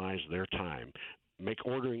maximize their time. Make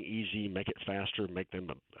ordering easy, make it faster, make them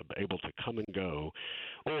able to come and go,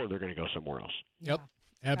 or they're going to go somewhere else. Yep,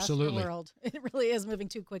 absolutely. The world. It really is moving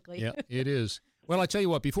too quickly. Yeah, it is. Well, I tell you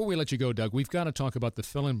what, before we let you go, Doug, we've got to talk about the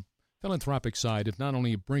philanthropic side of not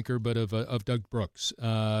only Brinker, but of Doug Brooks.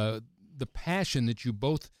 The passion that you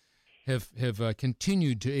both have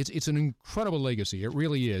continued to, it's an incredible legacy. It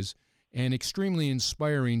really is, and extremely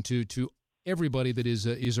inspiring to everybody that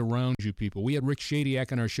is around you people. We had Rick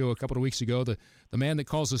Shadyac on our show a couple of weeks ago, the man that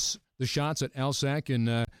calls us the shots at ALSAC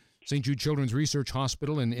and St. Jude Children's Research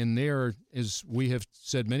Hospital, and they are, as we have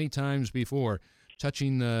said many times before,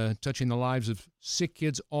 touching the lives of sick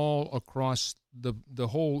kids all across the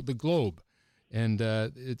globe. And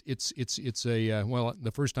it's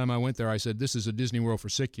the first time I went there, I said, this is a Disney World for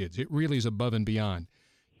sick kids. It really is above and beyond.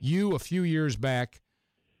 You, a few years back,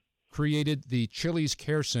 created the Chili's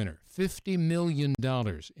Care Center, $50 million,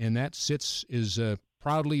 and that sits as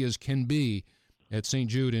proudly as can be at St.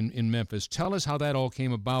 Jude in Memphis. Tell us how that all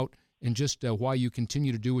came about and just why you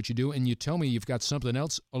continue to do what you do. And you tell me you've got something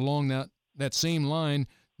else along that same line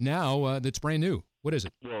now that's brand new. What is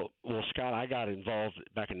it? Well, Scott, I got involved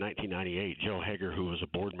back in 1998. Joe Hager, who was a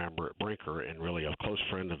board member at Brinker and really a close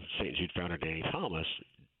friend of St. Jude founder Danny Thomas,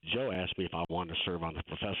 Joe asked me if I wanted to serve on the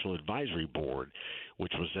professional advisory board,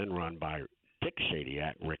 which was then run by Dick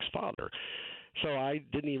Shadyac, Rick's father. So I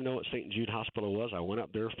didn't even know what St. Jude Hospital was. I went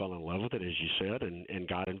up there, fell in love with it, as you said, and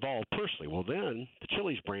got involved personally. Well, then the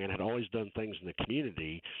Chili's brand had always done things in the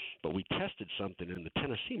community, but we tested something in the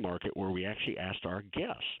Tennessee market where we actually asked our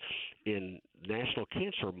guests in National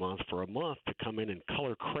Cancer Month for a month to come in and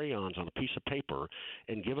color crayons on a piece of paper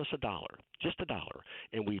and give us $1, just $1.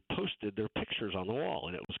 And we posted their pictures on the wall,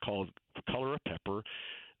 and it was called Color a Pepper,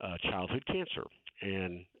 Childhood Cancer.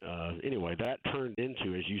 And anyway, that turned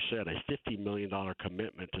into, as you said, a $50 million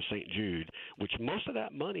commitment to St. Jude, which most of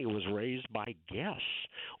that money was raised by guests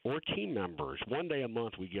or team members. One day a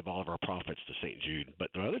month we give all of our profits to St. Jude, but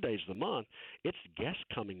the other days of the month, it's guests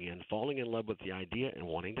coming in, falling in love with the idea and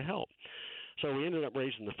wanting to help. So we ended up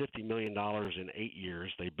raising the $50 million in 8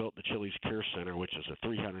 years. They built the Chili's Care Center, which is a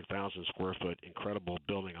 300,000 square foot incredible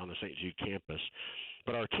building on the St. Jude campus.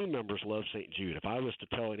 But our team members love St. Jude. If I was to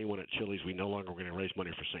tell anyone at Chili's we no longer were going to raise money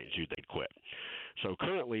for St. Jude, they'd quit. So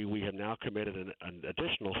currently we have now committed an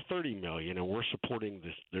additional $30 million, and we're supporting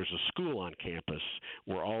this. There's a school on campus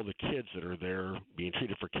where all the kids that are there being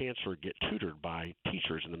treated for cancer get tutored by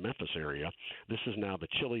teachers in the Memphis area. This is now the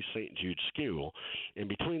Chili's St. Jude School. And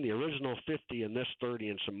between the original 50 and this 30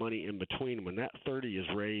 and some money in between, when that 30 is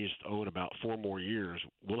raised, in about 4 more years,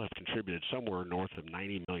 we'll have contributed somewhere north of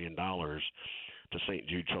 $90 million to St.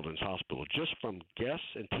 Jude Children's Hospital, just from guests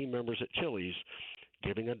and team members at Chili's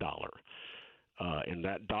giving $1. And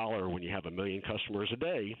that $1, when you have 1 million customers a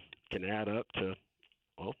day, can add up to,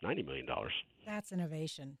 $90 million. That's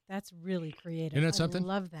innovation. That's really creative. Isn't that something? I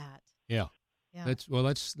love that. Yeah. That's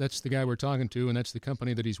the guy we're talking to, and that's the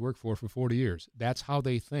company that he's worked for 40 years. That's how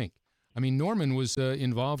they think. I mean, Norman was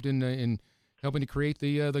involved in helping to create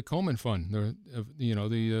the Komen Fund,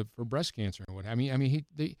 for breast cancer.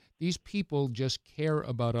 These people just care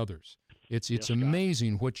about others. It's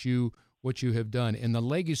amazing what you have done, and the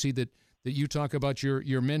legacy that you talk about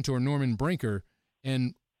your mentor Norman Brinker,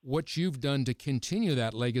 and what you've done to continue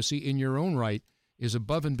that legacy in your own right is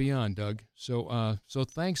above and beyond, Doug. So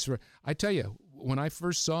thanks for. I tell you, when I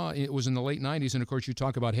first saw it was in the late '90s, and of course you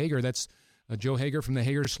talk about Hager. That's Joe Hager from the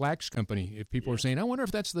Hager Slacks Company. If people are saying, I wonder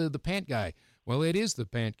if that's the pant guy. Well, it is the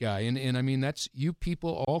pant guy. And I mean, that's you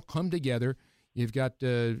people all come together. You've got,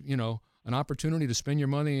 an opportunity to spend your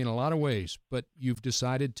money in a lot of ways, but you've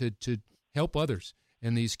decided to help others.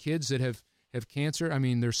 And these kids that have cancer, I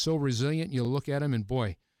mean, they're so resilient. You look at them and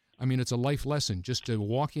boy, I mean, it's a life lesson just to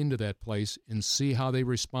walk into that place and see how they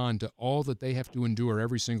respond to all that they have to endure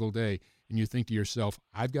every single day and you think to yourself,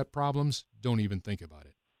 I've got problems, don't even think about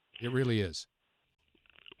it. It really is.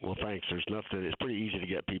 Well, thanks. There's nothing. It's pretty easy to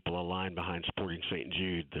get people aligned behind supporting St.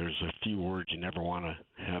 Jude. There's a few words you never want to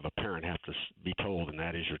have a parent have to be told, and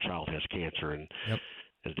that is your child has cancer. And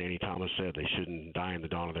as Danny Thomas said, they shouldn't die in the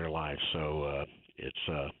dawn of their life. So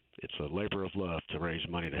it's a labor of love to raise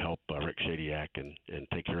money to help Rick Shadyac and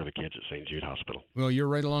take care of the kids at St. Jude Hospital. Well, you're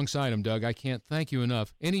right alongside him, Doug. I can't thank you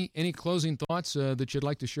enough. Any closing thoughts that you'd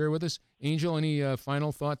like to share with us? Angel, any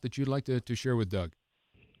final thought that you'd like to share with Doug?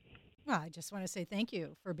 Well, I just want to say thank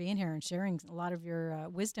you for being here and sharing a lot of your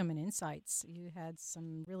wisdom and insights. You had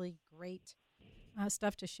some really great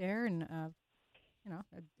stuff to share, and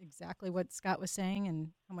exactly what Scott was saying, and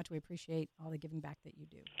how much we appreciate all the giving back that you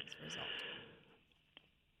do as a result.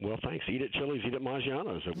 Well, thanks. Eat at Chili's, eat at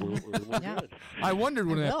Maggiano's. We're good. I wondered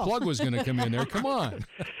when that plug was going to come in there. Come on.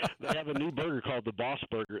 They have a new burger called the Boss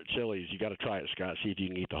Burger at Chili's. You got to try it, Scott. See if you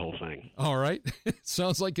can eat the whole thing. All right.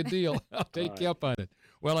 Sounds like a deal. I'll take you up on it.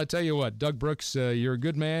 Well, I tell you what, Doug Brooks, you're a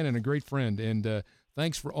good man and a great friend, and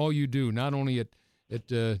thanks for all you do, not only at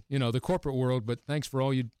the corporate world, but thanks for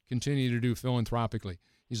all you continue to do philanthropically.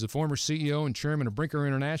 He's the former CEO and chairman of Brinker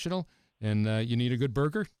International, and you need a good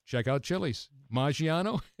burger? Check out Chili's.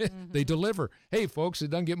 Maggiano, they deliver. Hey, folks, it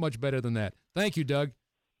doesn't get much better than that. Thank you, Doug.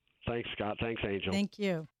 Thanks, Scott. Thanks, Angel. Thank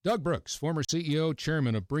you. Doug Brooks, former CEO,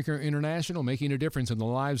 chairman of Brinker International, making a difference in the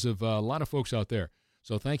lives of a lot of folks out there.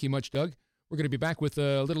 So thank you much, Doug. We're going to be back with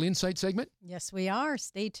a little insight segment. Yes, we are.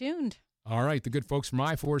 Stay tuned. All right, the good folks from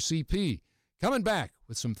I4CP coming back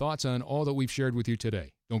with some thoughts on all that we've shared with you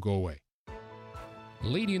today. Don't go away.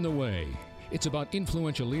 Leading the way. It's about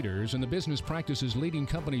influential leaders and the business practices leading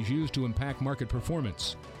companies use to impact market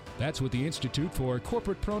performance. That's what the Institute for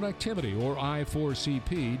Corporate Productivity, or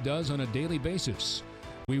I4CP, does on a daily basis.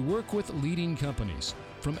 We work with leading companies,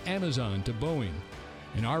 from Amazon to Boeing,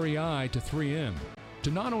 and REI to 3M,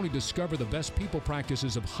 to not only discover the best people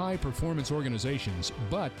practices of high-performance organizations,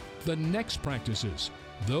 but the next practices,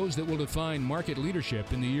 those that will define market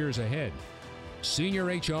leadership in the years ahead. Senior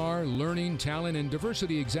HR, learning, talent, and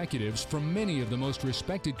diversity executives from many of the most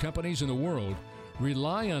respected companies in the world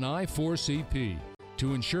rely on I4CP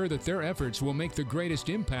to ensure that their efforts will make the greatest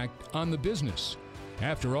impact on the business.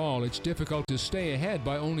 After all, it's difficult to stay ahead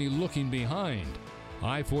by only looking behind.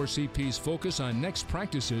 I4CP's focus on next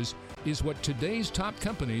practices is what today's top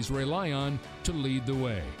companies rely on to lead the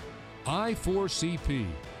way. I4CP,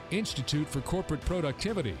 Institute for Corporate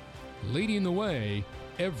Productivity, leading the way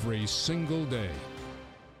every single day.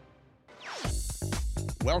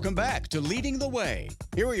 Welcome back to Leading the Way.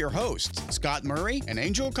 Here are your hosts, Scott Murray and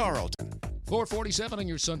Angel Carlton. 4:47 on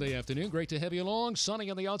your Sunday afternoon. Great to have you along.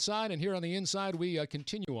 Sunny on the outside, and here on the inside, we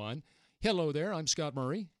continue on. Hello there. I'm Scott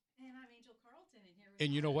Murray. And I'm Angel Carlton.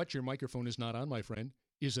 And you know what? Your microphone is not on, my friend.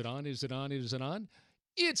 Is it on? Is it on? Is it on?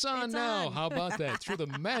 It's on now. On. How about that? Through the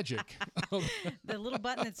magic of the little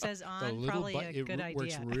button that says on, probably a good idea. It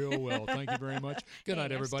works real well. Thank you very much. Good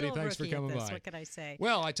night, everybody. Thanks for coming by. What can I say?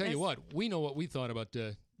 Well, I tell you what, we know what we thought about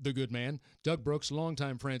the good man, Doug Brooks,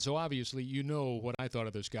 longtime friend. So obviously you know what I thought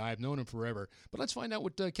of this guy. I've known him forever. But let's find out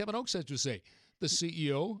what Kevin Oakes has to say. The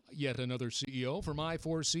CEO, yet another CEO from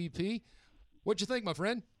I4CP. What'd you think, my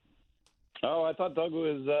friend? Oh, I thought Doug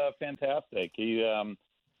was fantastic. He,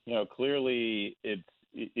 clearly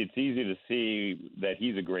it's easy to see that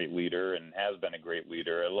he's a great leader and has been a great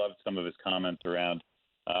leader. I loved some of his comments around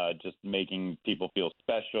just making people feel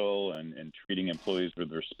special and treating employees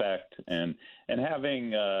with respect and having,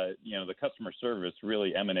 the customer service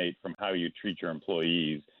really emanate from how you treat your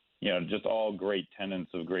employees. Just all great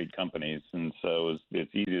tenets of great companies. And so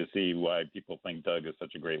it's easy to see why people think Doug is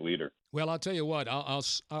such a great leader. Well, I'll tell you what,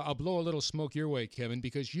 I'll blow a little smoke your way, Kevin,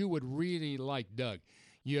 because you would really like Doug.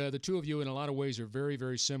 Yeah, the two of you in a lot of ways are very,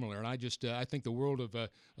 very similar. And I think the world of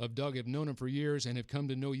Doug. Have known him for years and have come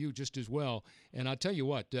to know you just as well. And I'll tell you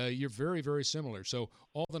what, you're very, very similar. So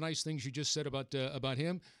all the nice things you just said about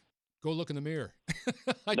him, go look in the mirror.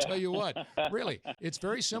 I tell you what, really, it's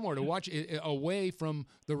very similar to watch it away from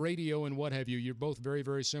the radio and what have you. You're both very,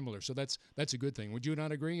 very similar. So that's a good thing. Would you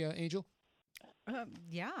not agree, Angel?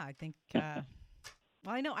 Yeah, I think.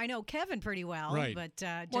 Well, I know Kevin pretty well, right? But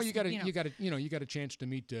you got a chance to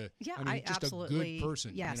meet. Just absolutely. a good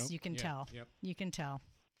person. Yes, you can tell. Yep. You can tell.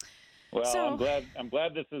 Well, so, I'm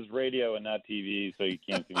glad this is radio and not TV, so you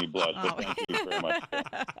can't see me blush. But thank you very much.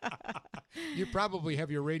 You probably have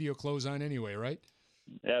your radio clothes on anyway, right?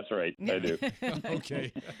 That's right. I do.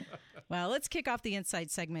 Okay. Well, let's kick off the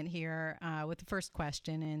Insight segment here with the first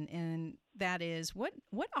question, and that is, what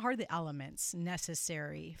are the elements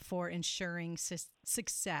necessary for ensuring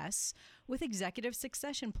success with executive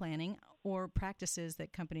succession planning, or practices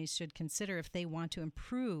that companies should consider if they want to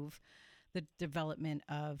improve the development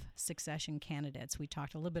of succession candidates? We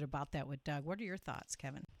talked a little bit about that with Doug. What are your thoughts,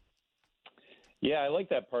 Kevin? Yeah, I like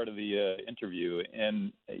that part of the interview.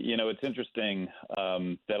 And, it's interesting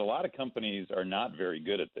that a lot of companies are not very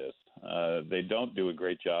good at this. They don't do a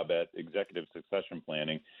great job at executive succession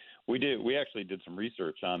planning. We actually did some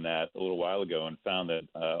research on that a little while ago and found that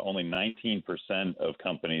only 19% of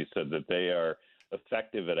companies said that they are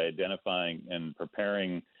effective at identifying and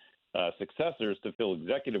preparing successors to fill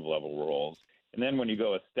executive level roles. And then when you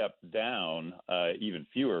go a step down, even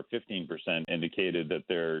fewer, 15% indicated that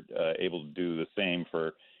they're able to do the same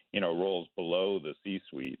for, roles below the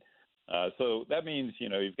C-suite. So that means,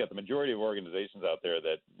 you've got the majority of organizations out there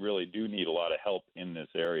that really do need a lot of help in this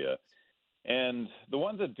area. And the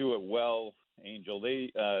ones that do it well, Angel,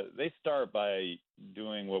 they start by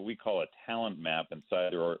doing what we call a talent map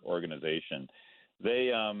inside their organization.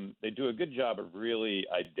 They do a good job of really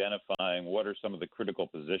identifying what are some of the critical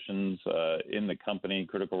positions in the company,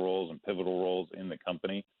 critical roles and pivotal roles in the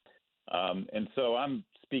company. And so I'm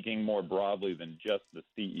speaking more broadly than just the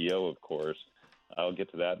CEO, of course. I'll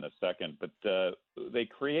get to that in a second. But they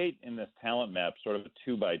create in this talent map sort of a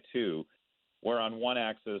 2x2, where on one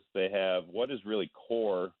axis they have what is really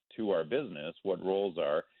core to our business, what roles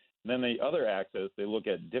are. And then the other axis, they look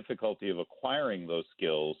at difficulty of acquiring those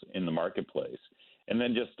skills in the marketplace, and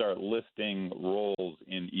then just start listing roles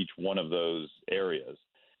in each one of those areas.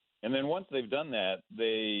 And then once they've done that,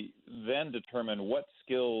 they then determine what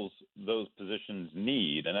skills those positions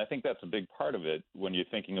need. And I think that's a big part of it when you're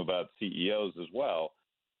thinking about CEOs as well.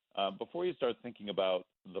 Before you start thinking about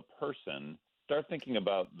the person, start thinking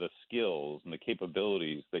about the skills and the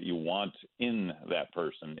capabilities that you want in that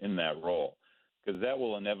person, in that role, because that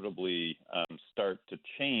will inevitably start to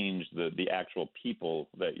change the actual people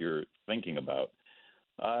that you're thinking about.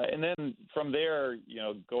 And then from there,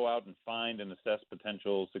 go out and find and assess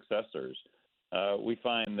potential successors. We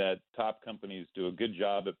find that top companies do a good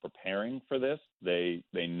job at preparing for this. They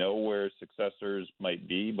know where successors might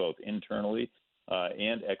be, both internally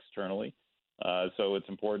and externally. So it's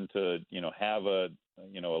important to have a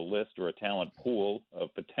list or a talent pool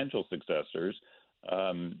of potential successors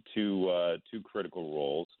to critical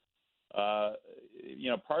roles.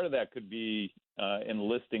 Part of that could be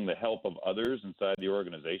enlisting the help of others inside the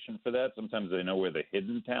organization for that. Sometimes they know where the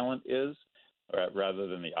hidden talent is rather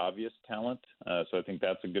than the obvious talent. So I think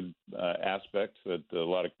that's a good aspect that a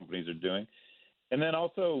lot of companies are doing. And then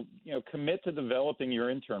also, commit to developing your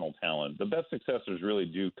internal talent. The best successors really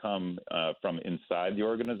do come from inside the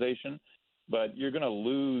organization, but you're going to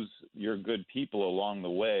lose your good people along the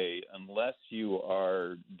way unless you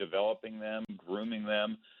are developing them, grooming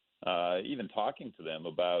them, even talking to them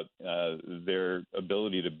about their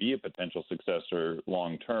ability to be a potential successor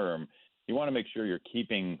long term. You want to make sure you're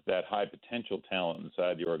keeping that high potential talent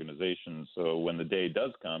inside the organization, so when the day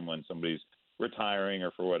does come when somebody's retiring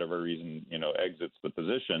or for whatever reason exits the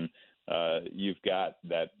position, you've got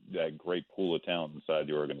that great pool of talent inside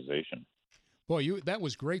the organization. Boy, that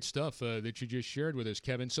was great stuff that you just shared with us,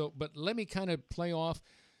 Kevin. So, but let me kind of play off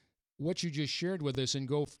what you just shared with us and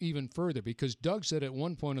go even further, because Doug said at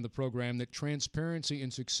one point in the program that transparency in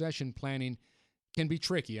succession planning can be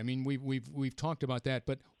tricky. I mean, we've talked about that,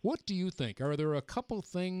 but what do you think? Are there a couple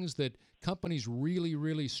things that companies really,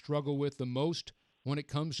 really struggle with the most when it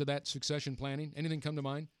comes to that succession planning? Anything come to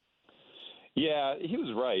mind? Yeah, he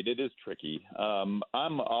was right. It is tricky. I'm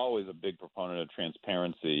always a big proponent of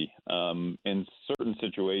transparency. In certain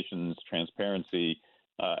situations, transparency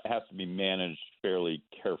has to be managed fairly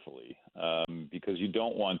carefully because you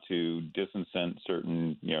don't want to disincent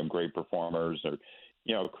certain, great performers or,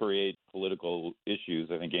 create political issues.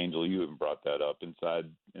 I think, Angel, you even brought that up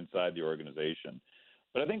inside the organization.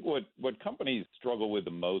 But I think what companies struggle with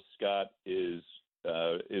the most, Scott, is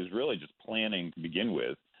really just planning to begin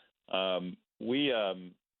with. We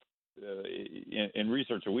in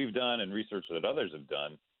research that we've done and research that others have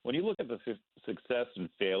done, when you look at the success and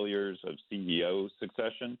failures of CEO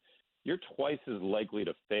succession, you're twice as likely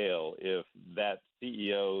to fail if that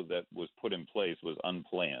CEO that was put in place was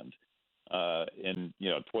unplanned, and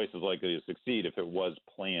twice as likely to succeed if it was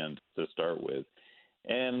planned to start with.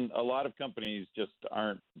 And a lot of companies just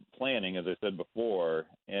aren't planning, as I said before,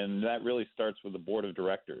 and that really starts with the board of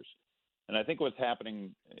directors. And I think what's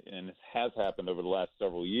happening, and has happened over the last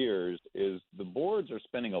several years, is the boards are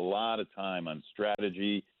spending a lot of time on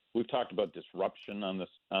strategy we've talked about disruption on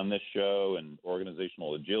this show and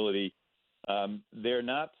organizational agility. They're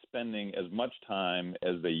not spending as much time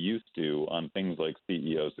as they used to on things like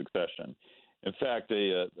CEO succession. In fact,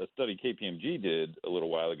 a study KPMG did a little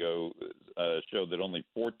while ago showed that only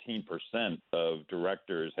 14% of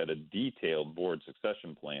directors had a detailed board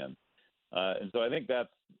succession plan. And so I think that's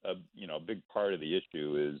a big part of the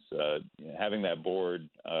issue is having that board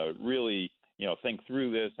really think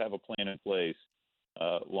through this, have a plan in place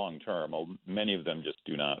long term. Many of them just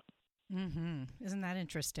do not. Mm-hmm. Isn't that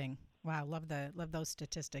interesting? Wow, love those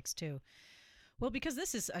statistics too. Well, because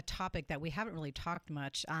this is a topic that we haven't really talked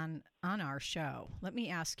much on our show, let me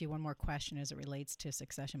ask you one more question as it relates to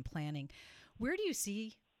succession planning. Where do you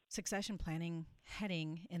see succession planning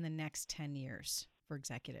heading in the next 10 years for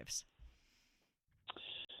executives?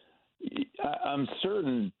 I'm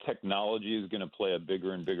certain technology is going to play a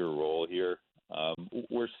bigger and bigger role here.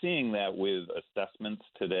 We're seeing that with assessments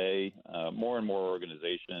today. More and more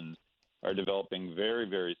organizations are developing very,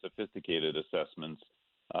 very sophisticated assessments,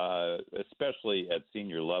 especially at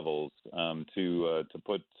senior levels, to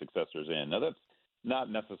put successors in. Now, that's not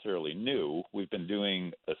necessarily new. We've been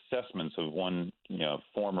doing assessments of one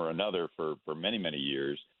form or another for many, many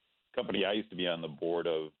years. The company I used to be on the board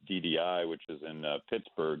of, DDI, which is in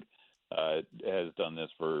Pittsburgh, has done this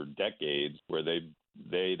for decades, where they'd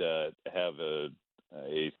have a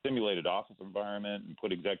simulated office environment and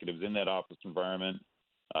put executives in that office environment,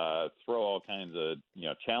 throw all kinds of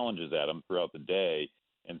challenges at them throughout the day,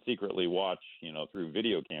 and secretly watch through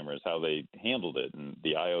video cameras how they handled it, and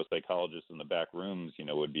the IO psychologists in the back rooms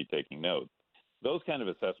would be taking notes. Those kind of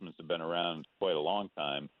assessments have been around quite a long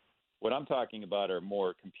time. What I'm talking about are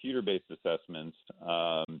more computer-based assessments,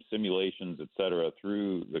 simulations, et cetera,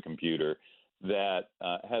 through the computer that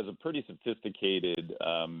has a pretty sophisticated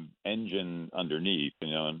engine underneath,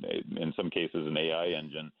 in some cases an AI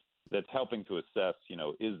engine that's helping to assess,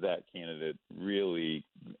 is that candidate really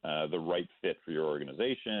the right fit for your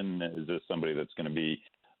organization? Is this somebody that's going to be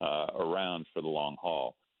around for the long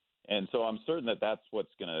haul? And so I'm certain that that's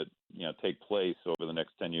what's going to take place over the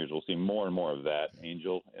next 10 years. We'll see more and more of that,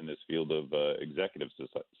 Angel, in this field of executive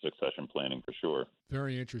succession planning for sure.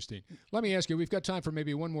 Very interesting. Let me ask you, we've got time for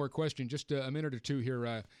maybe one more question, just a minute or two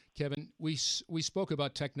here, Kevin. We spoke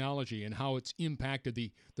about technology and how it's impacted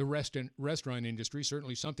the restaurant industry,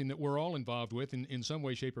 certainly something that we're all involved with in some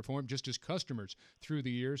way, shape, or form, just as customers through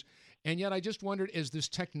the years. And yet I just wondered, as this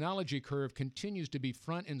technology curve continues to be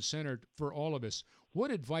front and centered for all of us, what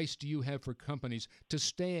advice do you have for companies to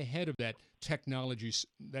stay ahead of that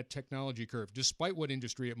technology curve, despite what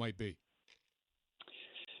industry it might be?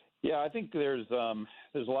 Yeah, I think there's a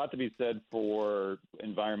lot to be said for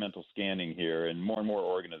environmental scanning here, and more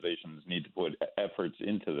organizations need to put efforts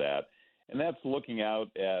into that. And that's looking out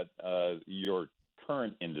at your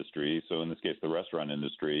current industry, so in this case, the restaurant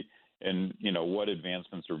industry, and what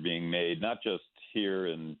advancements are being made, not just here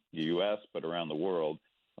in the U.S., but around the world.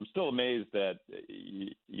 I'm still amazed that,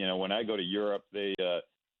 when I go to Europe, they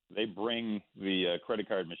bring the credit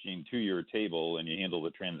card machine to your table and you handle the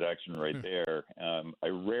transaction right there. I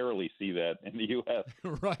rarely see that in the U.S.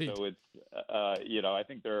 Right. So it's, I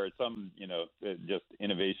think there are some, just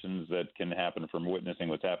innovations that can happen from witnessing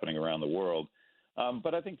what's happening around the world.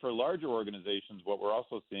 But I think for larger organizations, what we're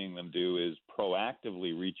also seeing them do is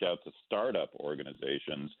proactively reach out to startup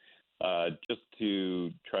organizations just to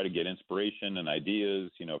try to get inspiration and ideas,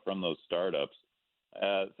 from those startups.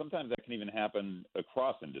 Sometimes that can even happen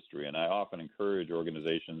across industry, and I often encourage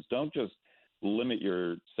organizations, don't just limit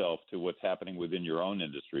yourself to what's happening within your own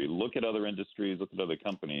industry. Look at other industries, look at other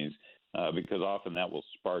companies, because often that will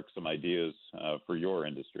spark some ideas for your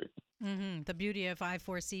industry. Mm-hmm. The beauty of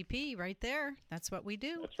I4CP right there. That's what we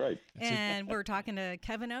do. That's right. And we're talking to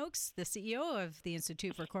Kevin Oakes, the CEO of the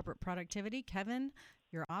Institute for Corporate Productivity. Kevin,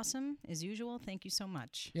 you're awesome, as usual. Thank you so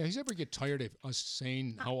much. Yeah, does he ever get tired of us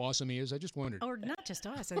saying how awesome he is? I just wondered. Or not just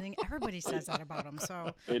us. I think everybody says that about him.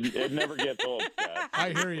 So It never gets old, Scott. I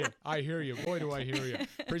hear you. Boy, do I hear you.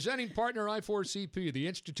 Presenting partner I4CP, the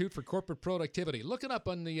Institute for Corporate Productivity. Look it up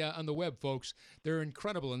on the web, folks. They're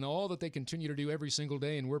incredible in all that they continue to do every single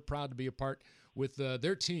day, and we're proud to be a part with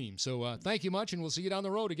their team. So thank you much, and we'll see you down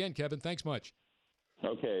the road again, Kevin. Thanks much.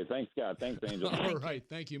 Okay, thanks, Scott. Thanks, Angel. All right,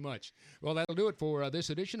 thank you much. Well, that'll do it for this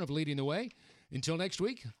edition of Leading the Way. Until next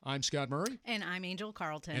week, I'm Scott Murray. And I'm Angel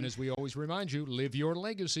Carlton. And as we always remind you, live your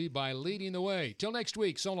legacy by leading the way. Till next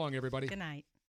week, so long, everybody. Good night.